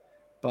on.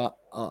 But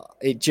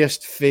it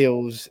just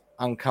feels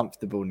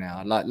uncomfortable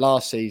now. Like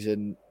last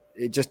season,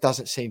 it just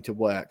doesn't seem to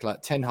work.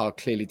 Like Ten Hag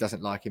clearly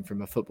doesn't like him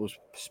from a football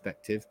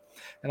perspective.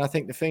 And I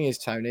think the thing is,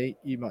 Tony,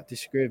 you might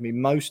disagree with me,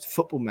 most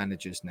football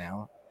managers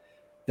now,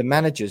 the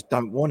managers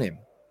don't want him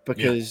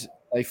because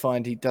they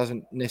find he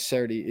isn't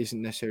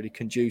necessarily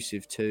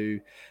conducive to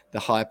the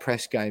high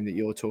press game that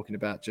you're talking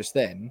about just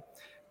then.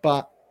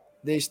 But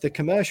it's the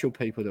commercial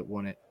people that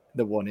want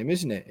him,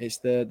 isn't it? It's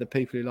the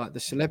people who like the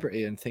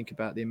celebrity and think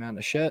about the amount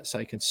of shirts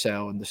they can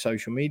sell and the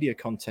social media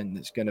content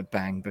that's going to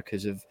bang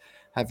because of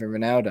having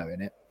Ronaldo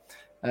in it.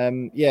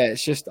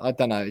 It's just, I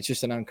don't know, it's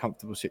just an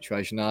uncomfortable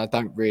situation. And I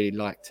don't really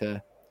like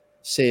to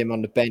see him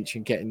on the bench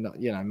and getting,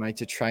 made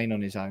to train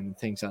on his own and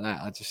things like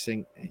that. I just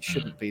think it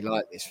shouldn't be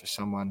like this for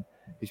someone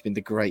who's been the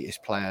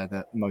greatest player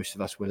that most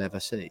of us will ever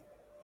see.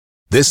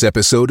 This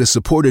episode is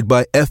supported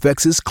by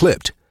FX's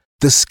Clipped,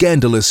 the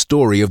scandalous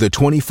story of the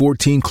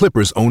 2014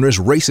 Clippers owner's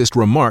racist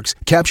remarks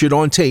captured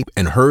on tape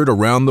and heard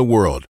around the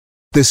world.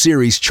 The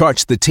series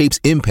charts the tape's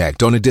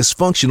impact on a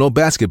dysfunctional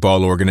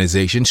basketball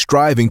organization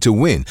striving to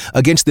win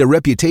against their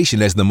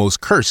reputation as the most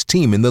cursed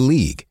team in the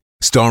league.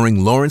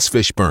 Starring Lawrence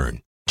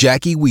Fishburne,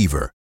 Jackie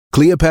Weaver,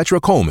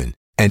 Cleopatra Coleman,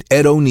 and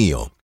Ed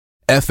O'Neill.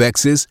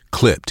 FX's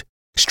Clipped,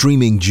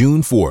 streaming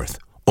June 4th,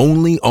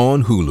 only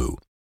on Hulu.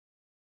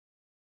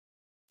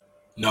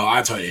 No,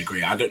 I totally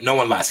agree. No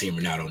one likes seeing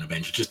Ronaldo on the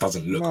bench. It just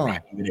doesn't look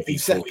right. Even if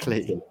he's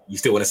 40, you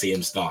still want to see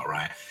him start,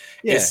 right?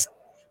 Yeah.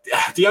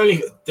 The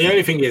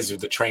only thing is with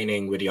the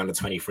training with the under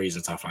 23s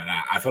and stuff like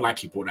that, I feel like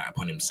he brought that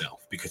upon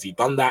himself because he'd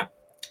done that.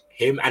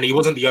 And he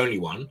wasn't the only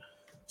one.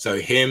 So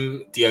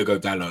him, Diogo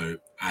Dalot,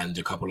 and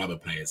a couple other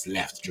players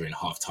left during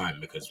half time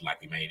because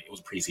it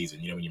was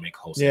preseason, when you make a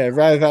whole season. Yeah,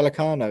 Rayo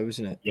Vallecano,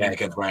 wasn't it? Yeah,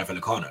 against Rayo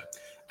Vallecano.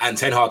 And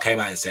Ten Hag came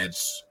out and said,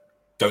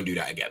 don't do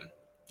that again.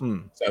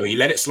 So he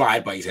let it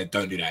slide, but he said,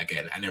 don't do that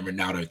again. And then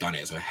Ronaldo done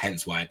it. So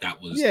hence why that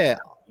was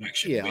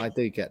action. Yeah, I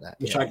do get that.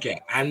 Which I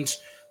get. And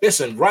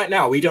listen, right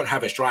now we don't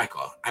have a striker.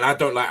 And I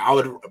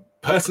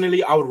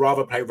would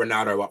rather play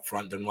Ronaldo up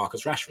front than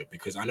Marcus Rashford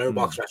because I know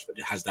Marcus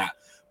Rashford has that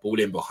ball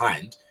in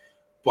behind,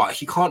 but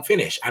he can't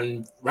finish.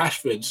 And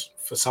Rashford,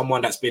 for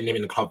someone that's been in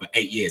the club for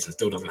 8 years and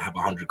still doesn't have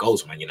 100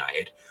 goals for Man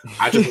United,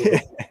 I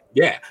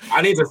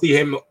need to see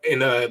him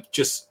in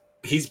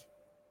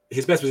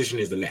his best position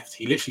is the left.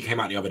 He literally came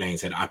out the other day and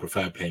said, I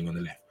prefer playing on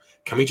the left.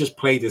 Can we just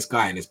play this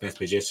guy in his best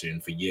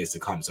position for years to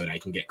come so that he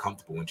can get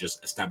comfortable and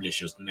just establish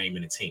his name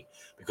in the team?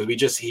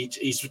 Because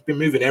he's been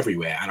moving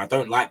everywhere, and I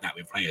don't like that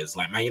with players.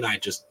 Like Man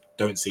United just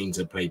don't seem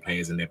to play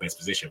players in their best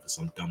position for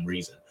some dumb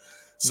reason.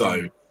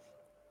 So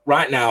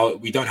right now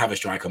we don't have a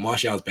striker.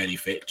 Martial's barely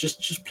fit.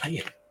 Just play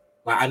him.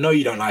 Like I know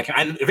you don't like it,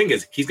 and the thing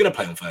is, he's going to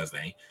play on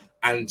Thursday,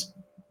 and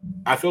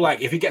I feel like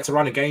if he gets a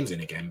run of games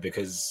in again,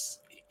 because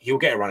he'll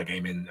get a run of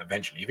game in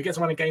eventually. If he gets a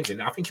run of games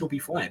in, I think he'll be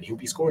fine. He'll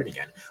be scoring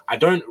again. I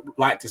don't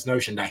like this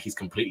notion that he's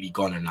completely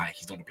gone and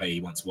he's not the player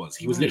he once was.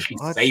 He was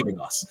literally saving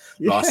us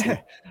last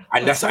year.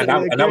 And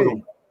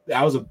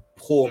that was a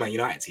poor Man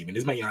United team, and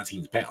this Man United team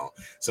is better.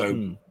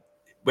 So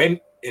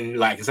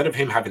instead of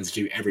him having to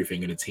do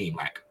everything in a team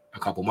like a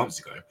couple months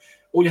ago,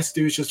 all he has to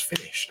do is just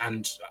finish.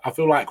 And I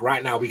feel like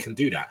right now we can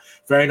do that.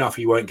 Fair enough,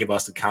 he won't give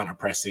us the counter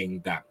pressing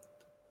that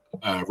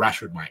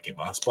Rashford might give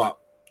us, but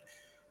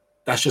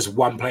that's just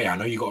one player. I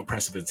know you got to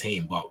press with the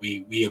team, but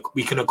we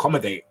can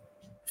accommodate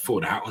for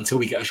that until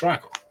we get a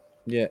striker.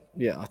 Yeah,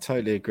 I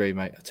totally agree,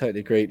 mate. I totally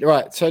agree.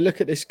 Right, so look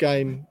at this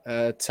game,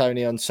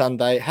 Tony, on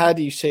Sunday. How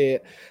do you see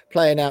it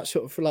playing out,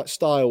 sort of like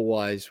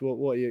style-wise?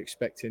 What are you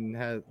expecting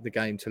the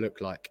game to look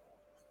like?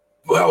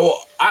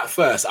 Well, at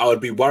first, I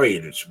would be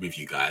worried with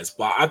you guys,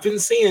 but I've been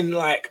seeing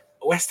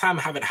West Ham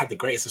haven't had the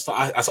greatest of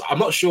start. I'm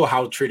not sure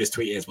how true this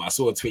tweet is, but I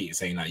saw a tweet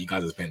saying that you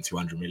guys have spent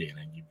 200 million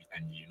and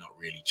you're not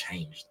really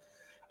changed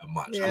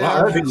much. Yeah,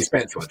 I don't think you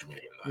spent 200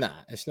 million. Nah,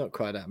 it's not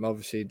quite that.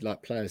 Obviously,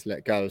 players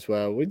let go as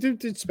well. We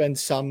did spend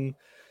some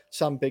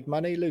big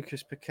money.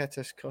 Lucas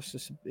Paquetá cost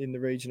us in the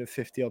region of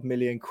 50 odd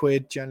million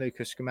quid.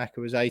 Gianluca Scamacca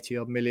was 80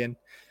 odd million.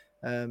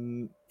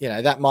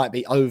 That might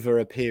be over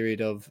a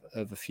period of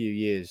a few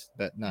years,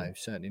 but no,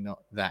 certainly not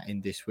that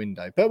in this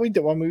window. But we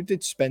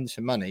did spend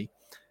some money.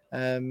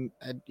 And,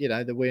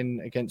 the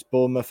win against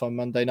Bournemouth on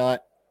Monday night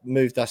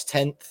moved us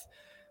 10th,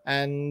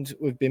 and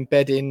we've been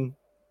bedding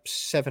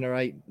 7 or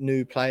 8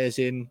 new players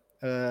in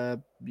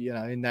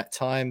that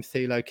time.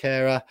 Thilo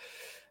Kehrer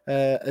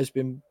has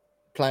been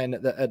playing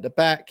at the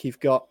back. You've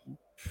got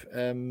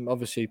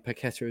obviously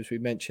Paqueta, as we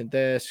mentioned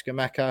there,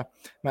 Scamacca,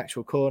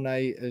 Maxwell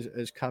Cornet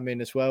has come in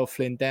as well.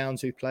 Flynn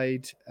Downs, who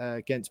played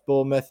against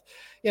Bournemouth.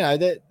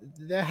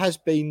 There has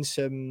been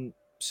some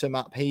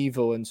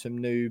upheaval and some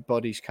new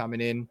bodies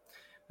coming in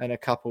and a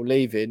couple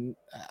leaving.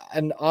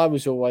 And I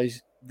was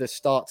always, the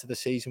start to the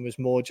season was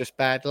more just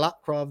bad luck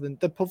rather than,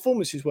 the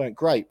performances weren't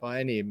great by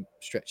any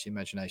stretch of the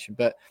imagination.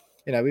 But,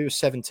 we were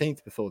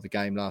 17th before the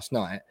game last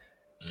night.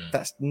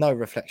 That's no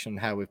reflection on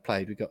how we've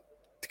played. We got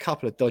a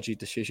couple of dodgy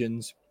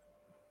decisions,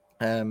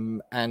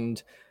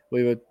 and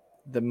we were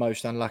the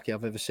most unlucky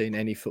I've ever seen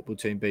any football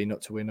team be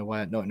not to win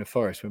away at Nottingham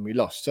Forest when we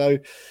lost. So,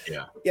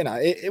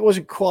 it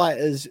wasn't quite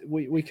as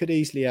we could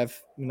easily have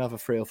another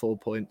 3 or 4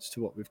 points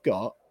to what we've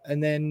got,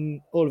 and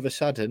then all of a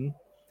sudden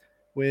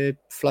we're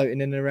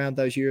floating in and around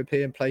those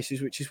European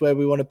places, which is where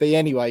we want to be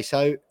anyway.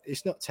 So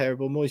it's not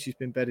terrible. Moisey's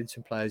been bedding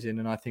some players in,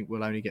 and I think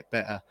we'll only get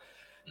better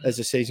as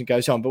the season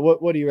goes on. But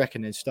what do you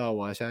reckon in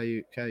star-wise? How are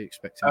you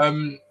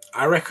expecting?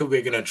 I reckon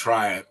we're going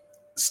to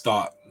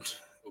start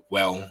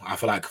well. I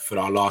feel like for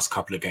our last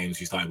couple of games,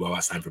 we started well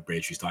at Stamford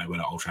Bridge. We started well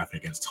at Old Trafford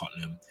against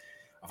Tottenham.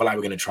 I feel like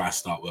we're going to try to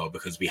start well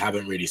because we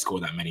haven't really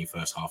scored that many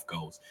first half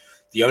goals.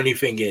 The only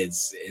thing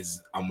is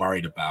I'm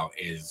worried about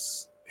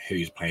is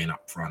who's playing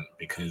up front,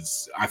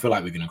 because I feel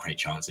like we're going to create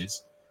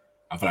chances.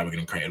 I feel like we're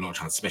going to create a lot of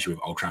chances, especially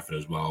with Old Trafford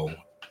as well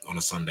on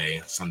a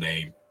Sunday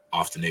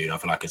afternoon. I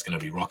feel like it's going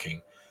to be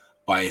rocking.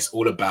 But it's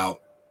all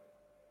about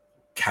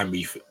can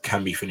we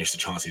finish the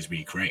chances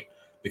we create?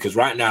 Because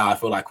right now I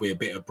feel like we're a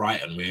bit of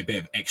Brighton, we're a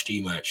bit of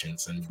XG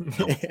merchants, and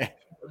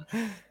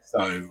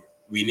so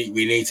we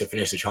need to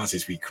finish the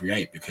chances we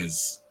create.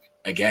 Because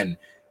again,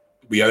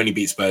 we only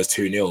beat Spurs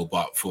 2-0,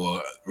 but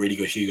for really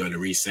good Hugo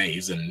Lloris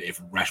saves, and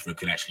if Rashford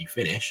could actually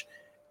finish,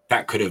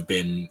 that could have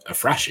been a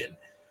thrashing.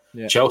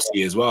 Yeah.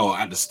 Chelsea as well,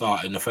 at the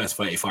start in the first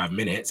 35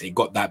 minutes, it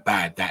got that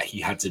bad that he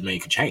had to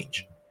make a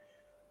change,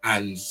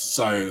 and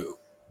so.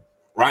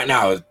 Right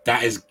now,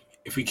 that is,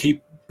 if we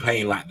keep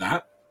playing like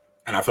that,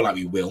 and I feel like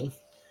we will,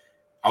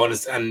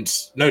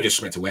 and no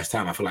disrespect to West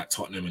Ham, I feel like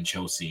Tottenham and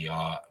Chelsea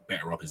are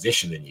better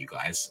opposition than you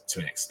guys to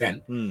an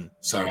extent.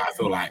 So I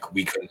feel like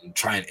we can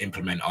try and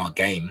implement our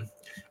game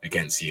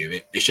against you.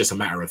 It's just a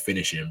matter of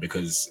finishing,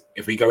 because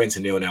if we go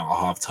into 0-0 at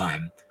half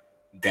time,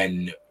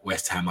 then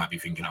West Ham might be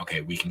thinking,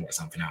 okay, we can get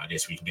something out of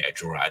this, we can get a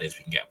draw out of this,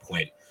 we can get a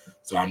point.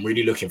 So I'm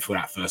really looking for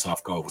that first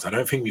half goal, because I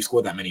don't think we've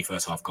scored that many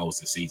first half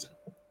goals this season.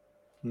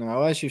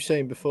 No, as you've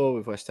seen before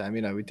with West Ham,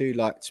 we do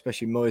like,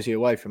 especially Moisey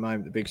away from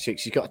home at the Big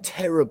Six. He's got a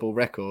terrible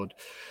record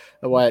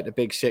away at the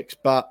Big Six,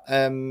 but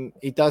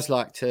he does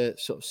like to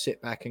sort of sit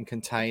back and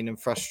contain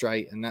and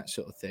frustrate and that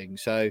sort of thing.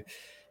 So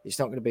it's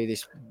not going to be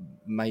this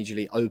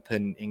majorly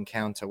open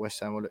encounter.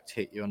 West Ham will look to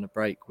hit you on the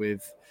break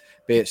with,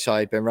 be it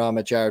Said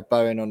Benrahma, Jared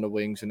Bowen on the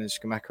wings, and then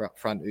Scamacca up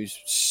front, who's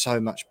so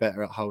much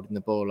better at holding the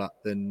ball up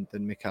than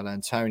Mikel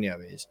Antonio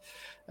is.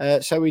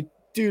 So we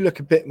do look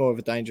a bit more of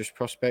a dangerous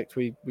prospect.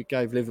 We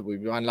gave Liverpool, we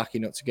were unlucky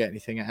not to get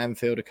anything at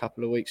Anfield a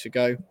couple of weeks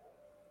ago.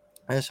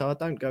 So I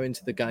don't go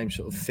into the game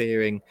sort of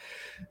fearing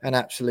an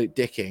absolute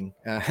dicking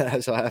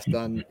as I have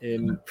done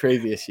in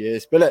previous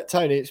years. But look,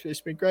 Tony,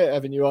 it's been great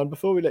having you on.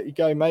 Before we let you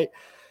go, mate,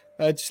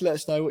 just let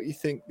us know what you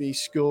think the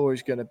score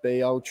is going to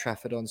be. Old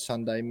Trafford on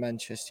Sunday,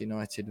 Manchester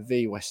United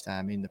v West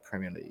Ham in the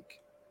Premier League.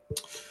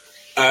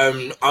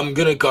 I'm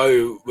going to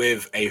go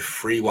with a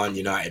 3-1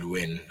 United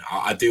win.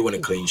 I do want a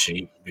clean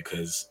sheet,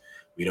 because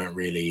we don't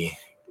really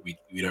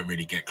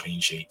get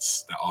clean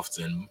sheets that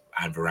often,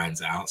 and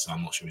Varane's out, so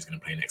I'm not sure he's going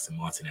to play next to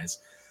Martinez.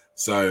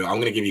 So I'm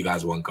going to give you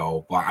guys 1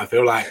 goal, but I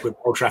feel like with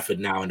Old Trafford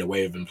now and the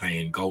way we've been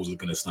playing, goals are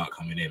going to start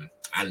coming in,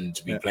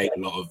 and we played a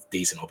lot of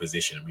decent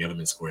opposition. We haven't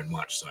been scoring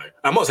much, so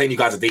I'm not saying you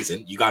guys are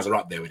decent. You guys are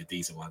up there with the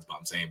decent ones, but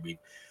I'm saying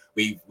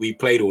we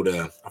played all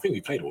the. I think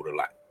we played all the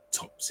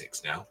top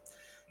 6 now.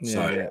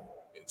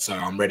 So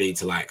I'm ready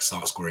to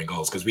start scoring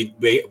goals, because we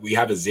have we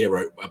have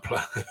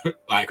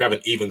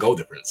an even goal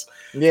difference.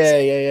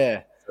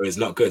 Yeah. So it's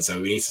not good.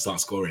 So we need to start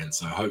scoring.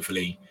 So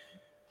hopefully,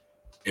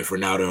 if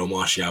Ronaldo or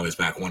Martial is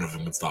back, one of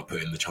them can start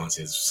putting the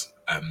chances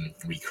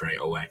we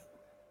create away.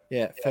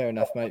 Yeah, fair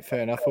enough, mate.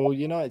 Fair enough. Well,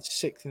 United's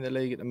 6th in the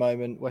league at the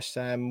moment. West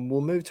Ham will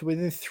move to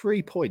within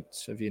 3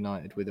 points of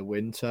United with a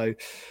win. So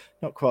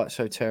not quite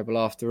so terrible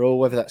after all.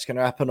 Whether that's going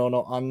to happen or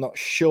not, I'm not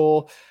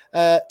sure.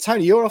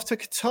 Tony, you're off to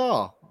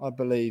Qatar, I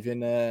believe,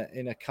 in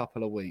a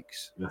couple of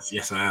weeks.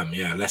 Yes, I am.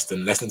 Yeah, less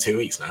than 2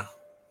 weeks now.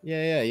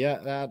 Yeah.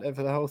 Out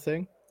for the whole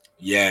thing.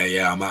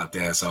 Yeah, I'm out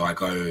there. So I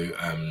go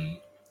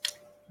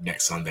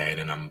next Sunday,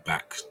 and then I'm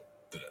back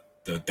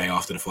the day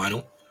after the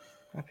final.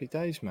 Happy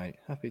days, mate.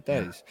 Happy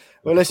days. Yeah.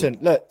 Well, listen,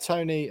 look,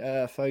 Tony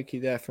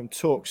Foki there from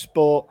Talk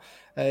Sport.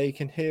 You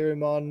can hear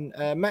him on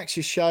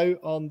Max's show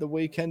on the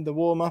weekend, the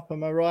warm-up,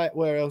 am I right?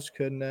 Where else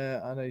can,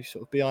 I know you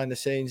sort of behind the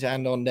scenes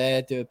and on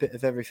there, do a bit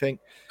of everything.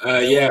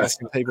 Where else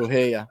can people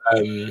hear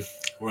you?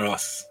 Where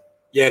else?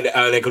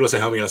 Yeah, they could also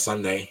help me on a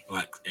Sunday.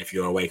 Like, if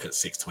you're awake at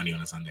 6:20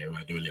 on a Sunday,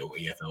 I do a little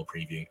EFL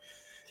preview.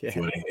 Yeah.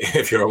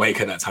 If you're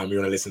awake at that time, you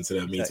want to listen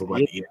to me talk about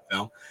the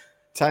EFL.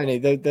 Tony,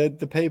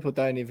 the people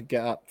don't even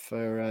get up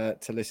for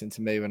to listen to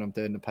me when I'm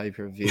doing the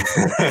paper review.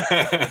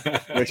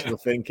 Wishful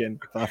thinking,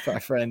 my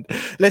friend.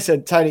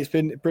 Listen, Tony, it's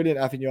been brilliant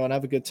having you on.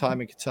 Have a good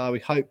time in Qatar. We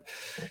hope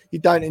you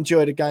don't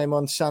enjoy the game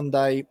on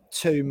Sunday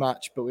too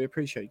much, but we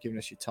appreciate you giving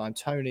us your time.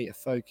 Tony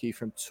Afoki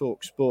from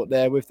Talk Sport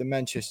there with the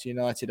Manchester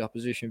United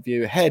opposition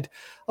view ahead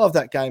of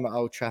that game at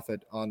Old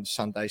Trafford on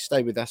Sunday.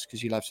 Stay with us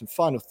because you'll have some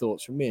final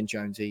thoughts from me and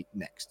Jonesy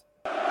next.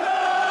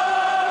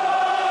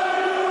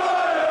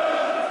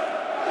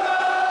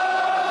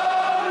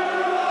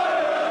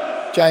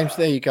 James,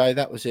 there you go.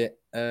 That was it.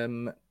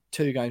 2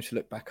 games to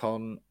look back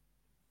on,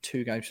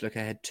 2 games to look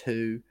ahead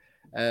to.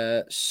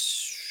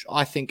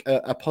 I think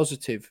a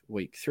positive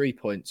week, 3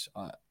 points.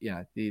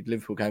 The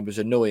Liverpool game was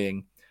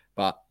annoying,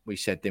 but we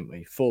said, didn't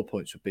we? 4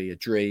 points would be a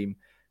dream.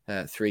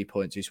 3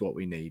 points is what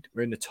we need.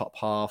 We're in the top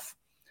half.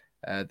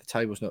 The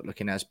table's not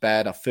looking as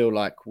bad. I feel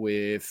like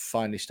we've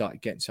finally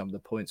started getting some of the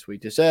points we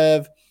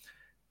deserve.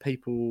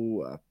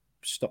 People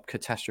stop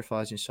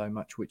catastrophizing so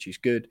much, which is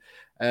good.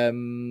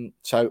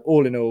 So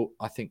all in all,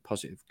 I think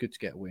positive. Good to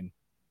get a win,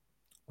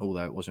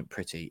 although it wasn't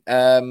pretty.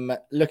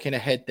 Looking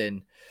ahead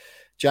then,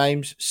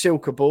 James,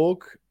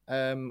 Silkeborg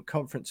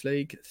Conference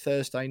League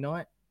Thursday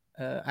night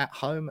at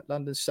home at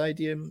London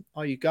Stadium.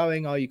 Are you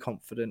going? Are you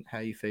confident? How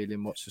are you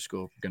feeling? What's the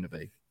score going to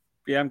be?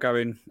 Yeah, I'm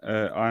going.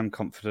 I am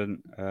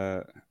confident.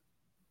 It'd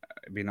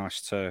be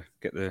nice to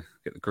get the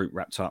group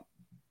wrapped up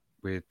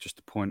with just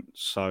a point.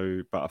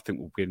 But I think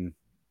we'll win.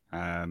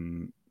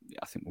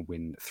 I think we'll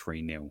win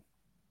 3-0.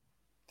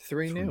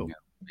 3-0?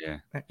 Yeah.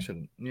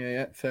 Excellent.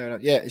 Yeah, fair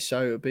enough. Yeah,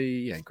 so it'll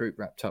be group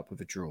wrapped up with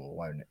a draw,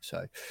 won't it?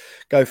 So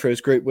go through as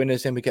group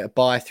winners, then we get a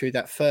bye through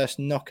that first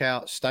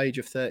knockout stage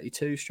of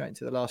 32, straight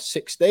into the last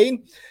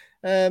 16.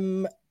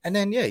 And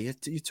then, you're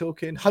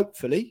talking,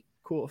 hopefully,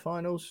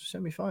 quarterfinals,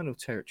 semi-final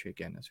territory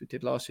again, as we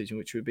did last season,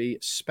 which would be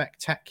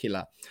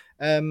spectacular.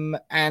 And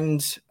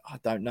I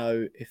don't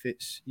know if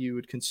you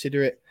would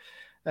consider it.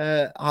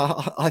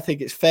 I think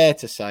it's fair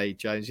to say,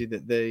 Jonesy,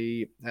 that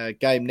the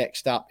game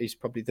next up is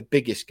probably the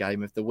biggest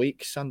game of the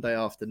week. Sunday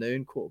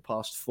afternoon,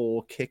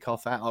 4:15,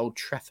 kick-off at Old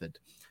Trafford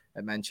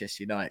at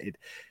Manchester United.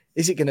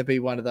 Is it going to be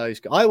one of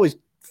those? I always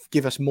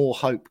give us more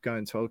hope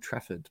going to Old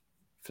Trafford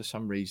for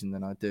some reason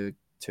than I do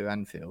to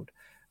Anfield.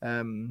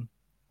 I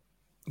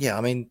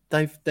mean,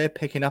 they're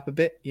picking up a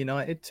bit,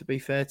 United, to be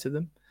fair to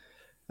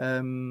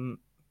them.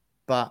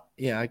 But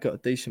I got a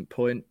decent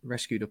point,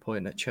 rescued a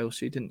point at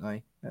Chelsea, didn't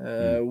they?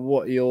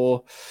 What are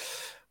your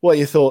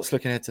thoughts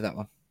looking ahead to that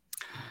one?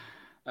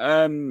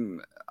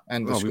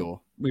 And the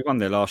score. We won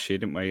there last year,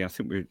 didn't we? I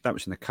think that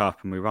was in the cup,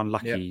 and we were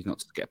unlucky not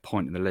to get a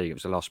point in the league. It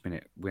was a last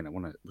minute winner,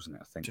 wasn't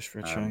it? I think just for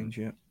a change,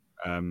 yeah.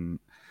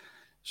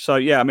 So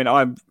I mean,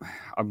 I'm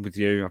with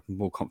you. I'm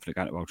more confident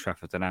going to Old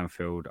Trafford than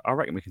Anfield. I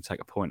reckon we can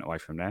take a point away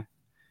from there.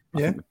 I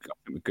think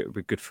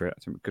we're good for it. I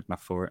think we're good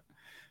enough for it.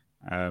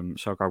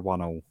 So I'll go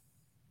 1-1.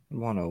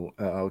 1-0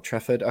 at Old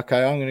Trafford.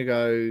 Okay, I'm going to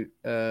go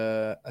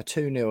a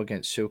 2-0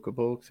 against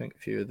Silkeborg. I think a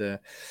few of the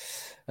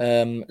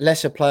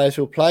lesser players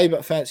will play, but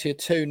I fancy a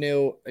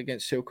 2-0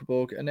 against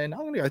Silkeborg. And then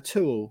I'm going to go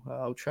 2-2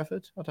 at Old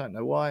Trafford. I don't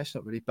know why. It's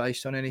not really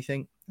based on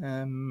anything.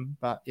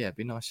 But it'd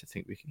be nice to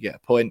think we could get a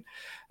point.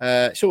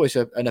 It's always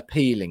an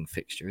appealing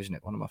fixture, isn't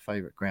it? One of my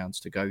favourite grounds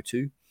to go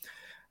to.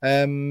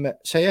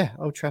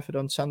 Old Trafford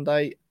on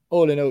Sunday.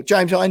 All in all,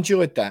 James, I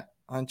enjoyed that.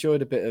 I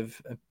enjoyed a bit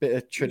of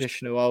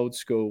traditional old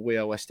school We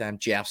Are West Ham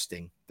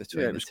jousting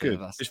between the two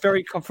of us. It's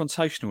very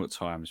confrontational at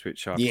times,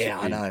 which I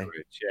I know.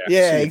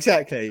 Enjoyed.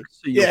 Exactly.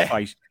 See your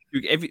face.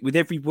 With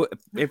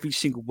every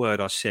single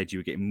word I said, you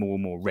were getting more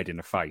and more red in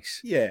the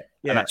face. Yeah.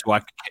 And that's why I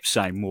kept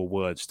saying more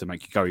words to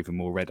make you go even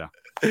more redder.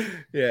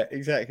 Yeah,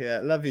 exactly.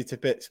 Love you to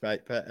bits,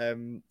 mate. But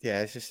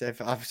it's just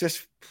I've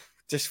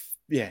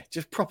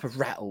just proper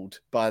rattled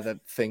by the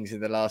things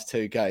in the last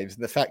 2 games.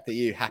 And the fact that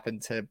you happen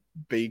to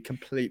be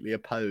completely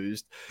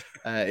opposed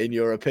in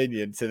your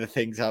opinion to the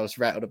things I was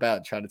rattled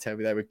about, trying to tell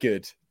me they were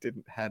good.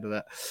 Didn't handle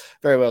that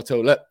very well at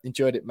all. Look,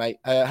 enjoyed it, mate.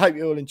 Hope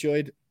you all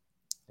enjoyed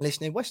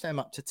listening. West Ham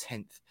up to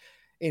 10th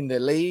in the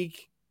league.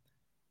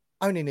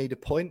 Only need a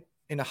point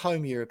in a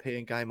home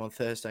European game on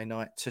Thursday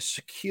night to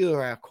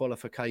secure our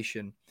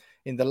qualification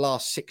in the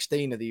last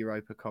 16 of the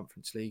Europa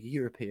Conference League,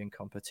 European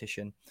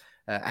competition.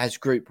 As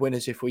group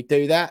winners, if we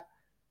do that,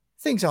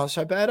 things aren't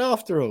so bad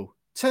after all.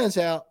 Turns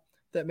out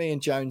that me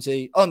and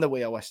Jonesy on the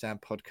We Are West Ham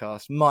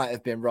podcast might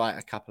have been right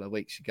a couple of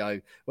weeks ago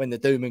when the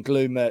doom and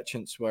gloom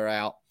merchants were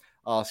out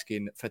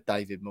asking for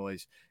David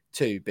Moyes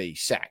to be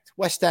sacked.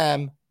 West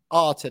Ham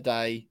are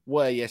today,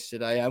 were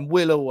yesterday, and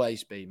will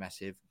always be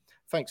massive.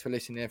 Thanks for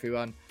listening,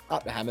 everyone.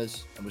 Up the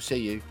Hammers, and we'll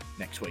see you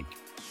next week.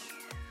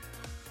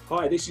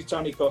 Hi, this is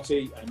Tony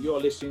Cottee, and you're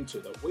listening to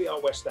the We Are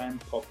West Ham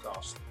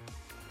podcast.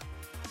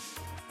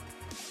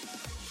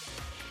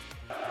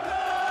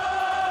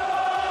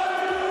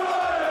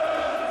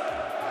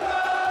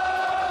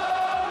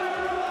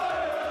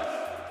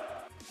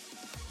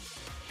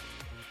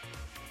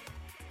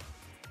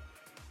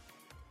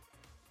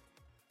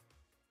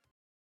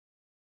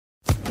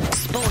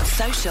 Sports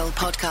Social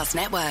Podcast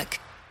Network.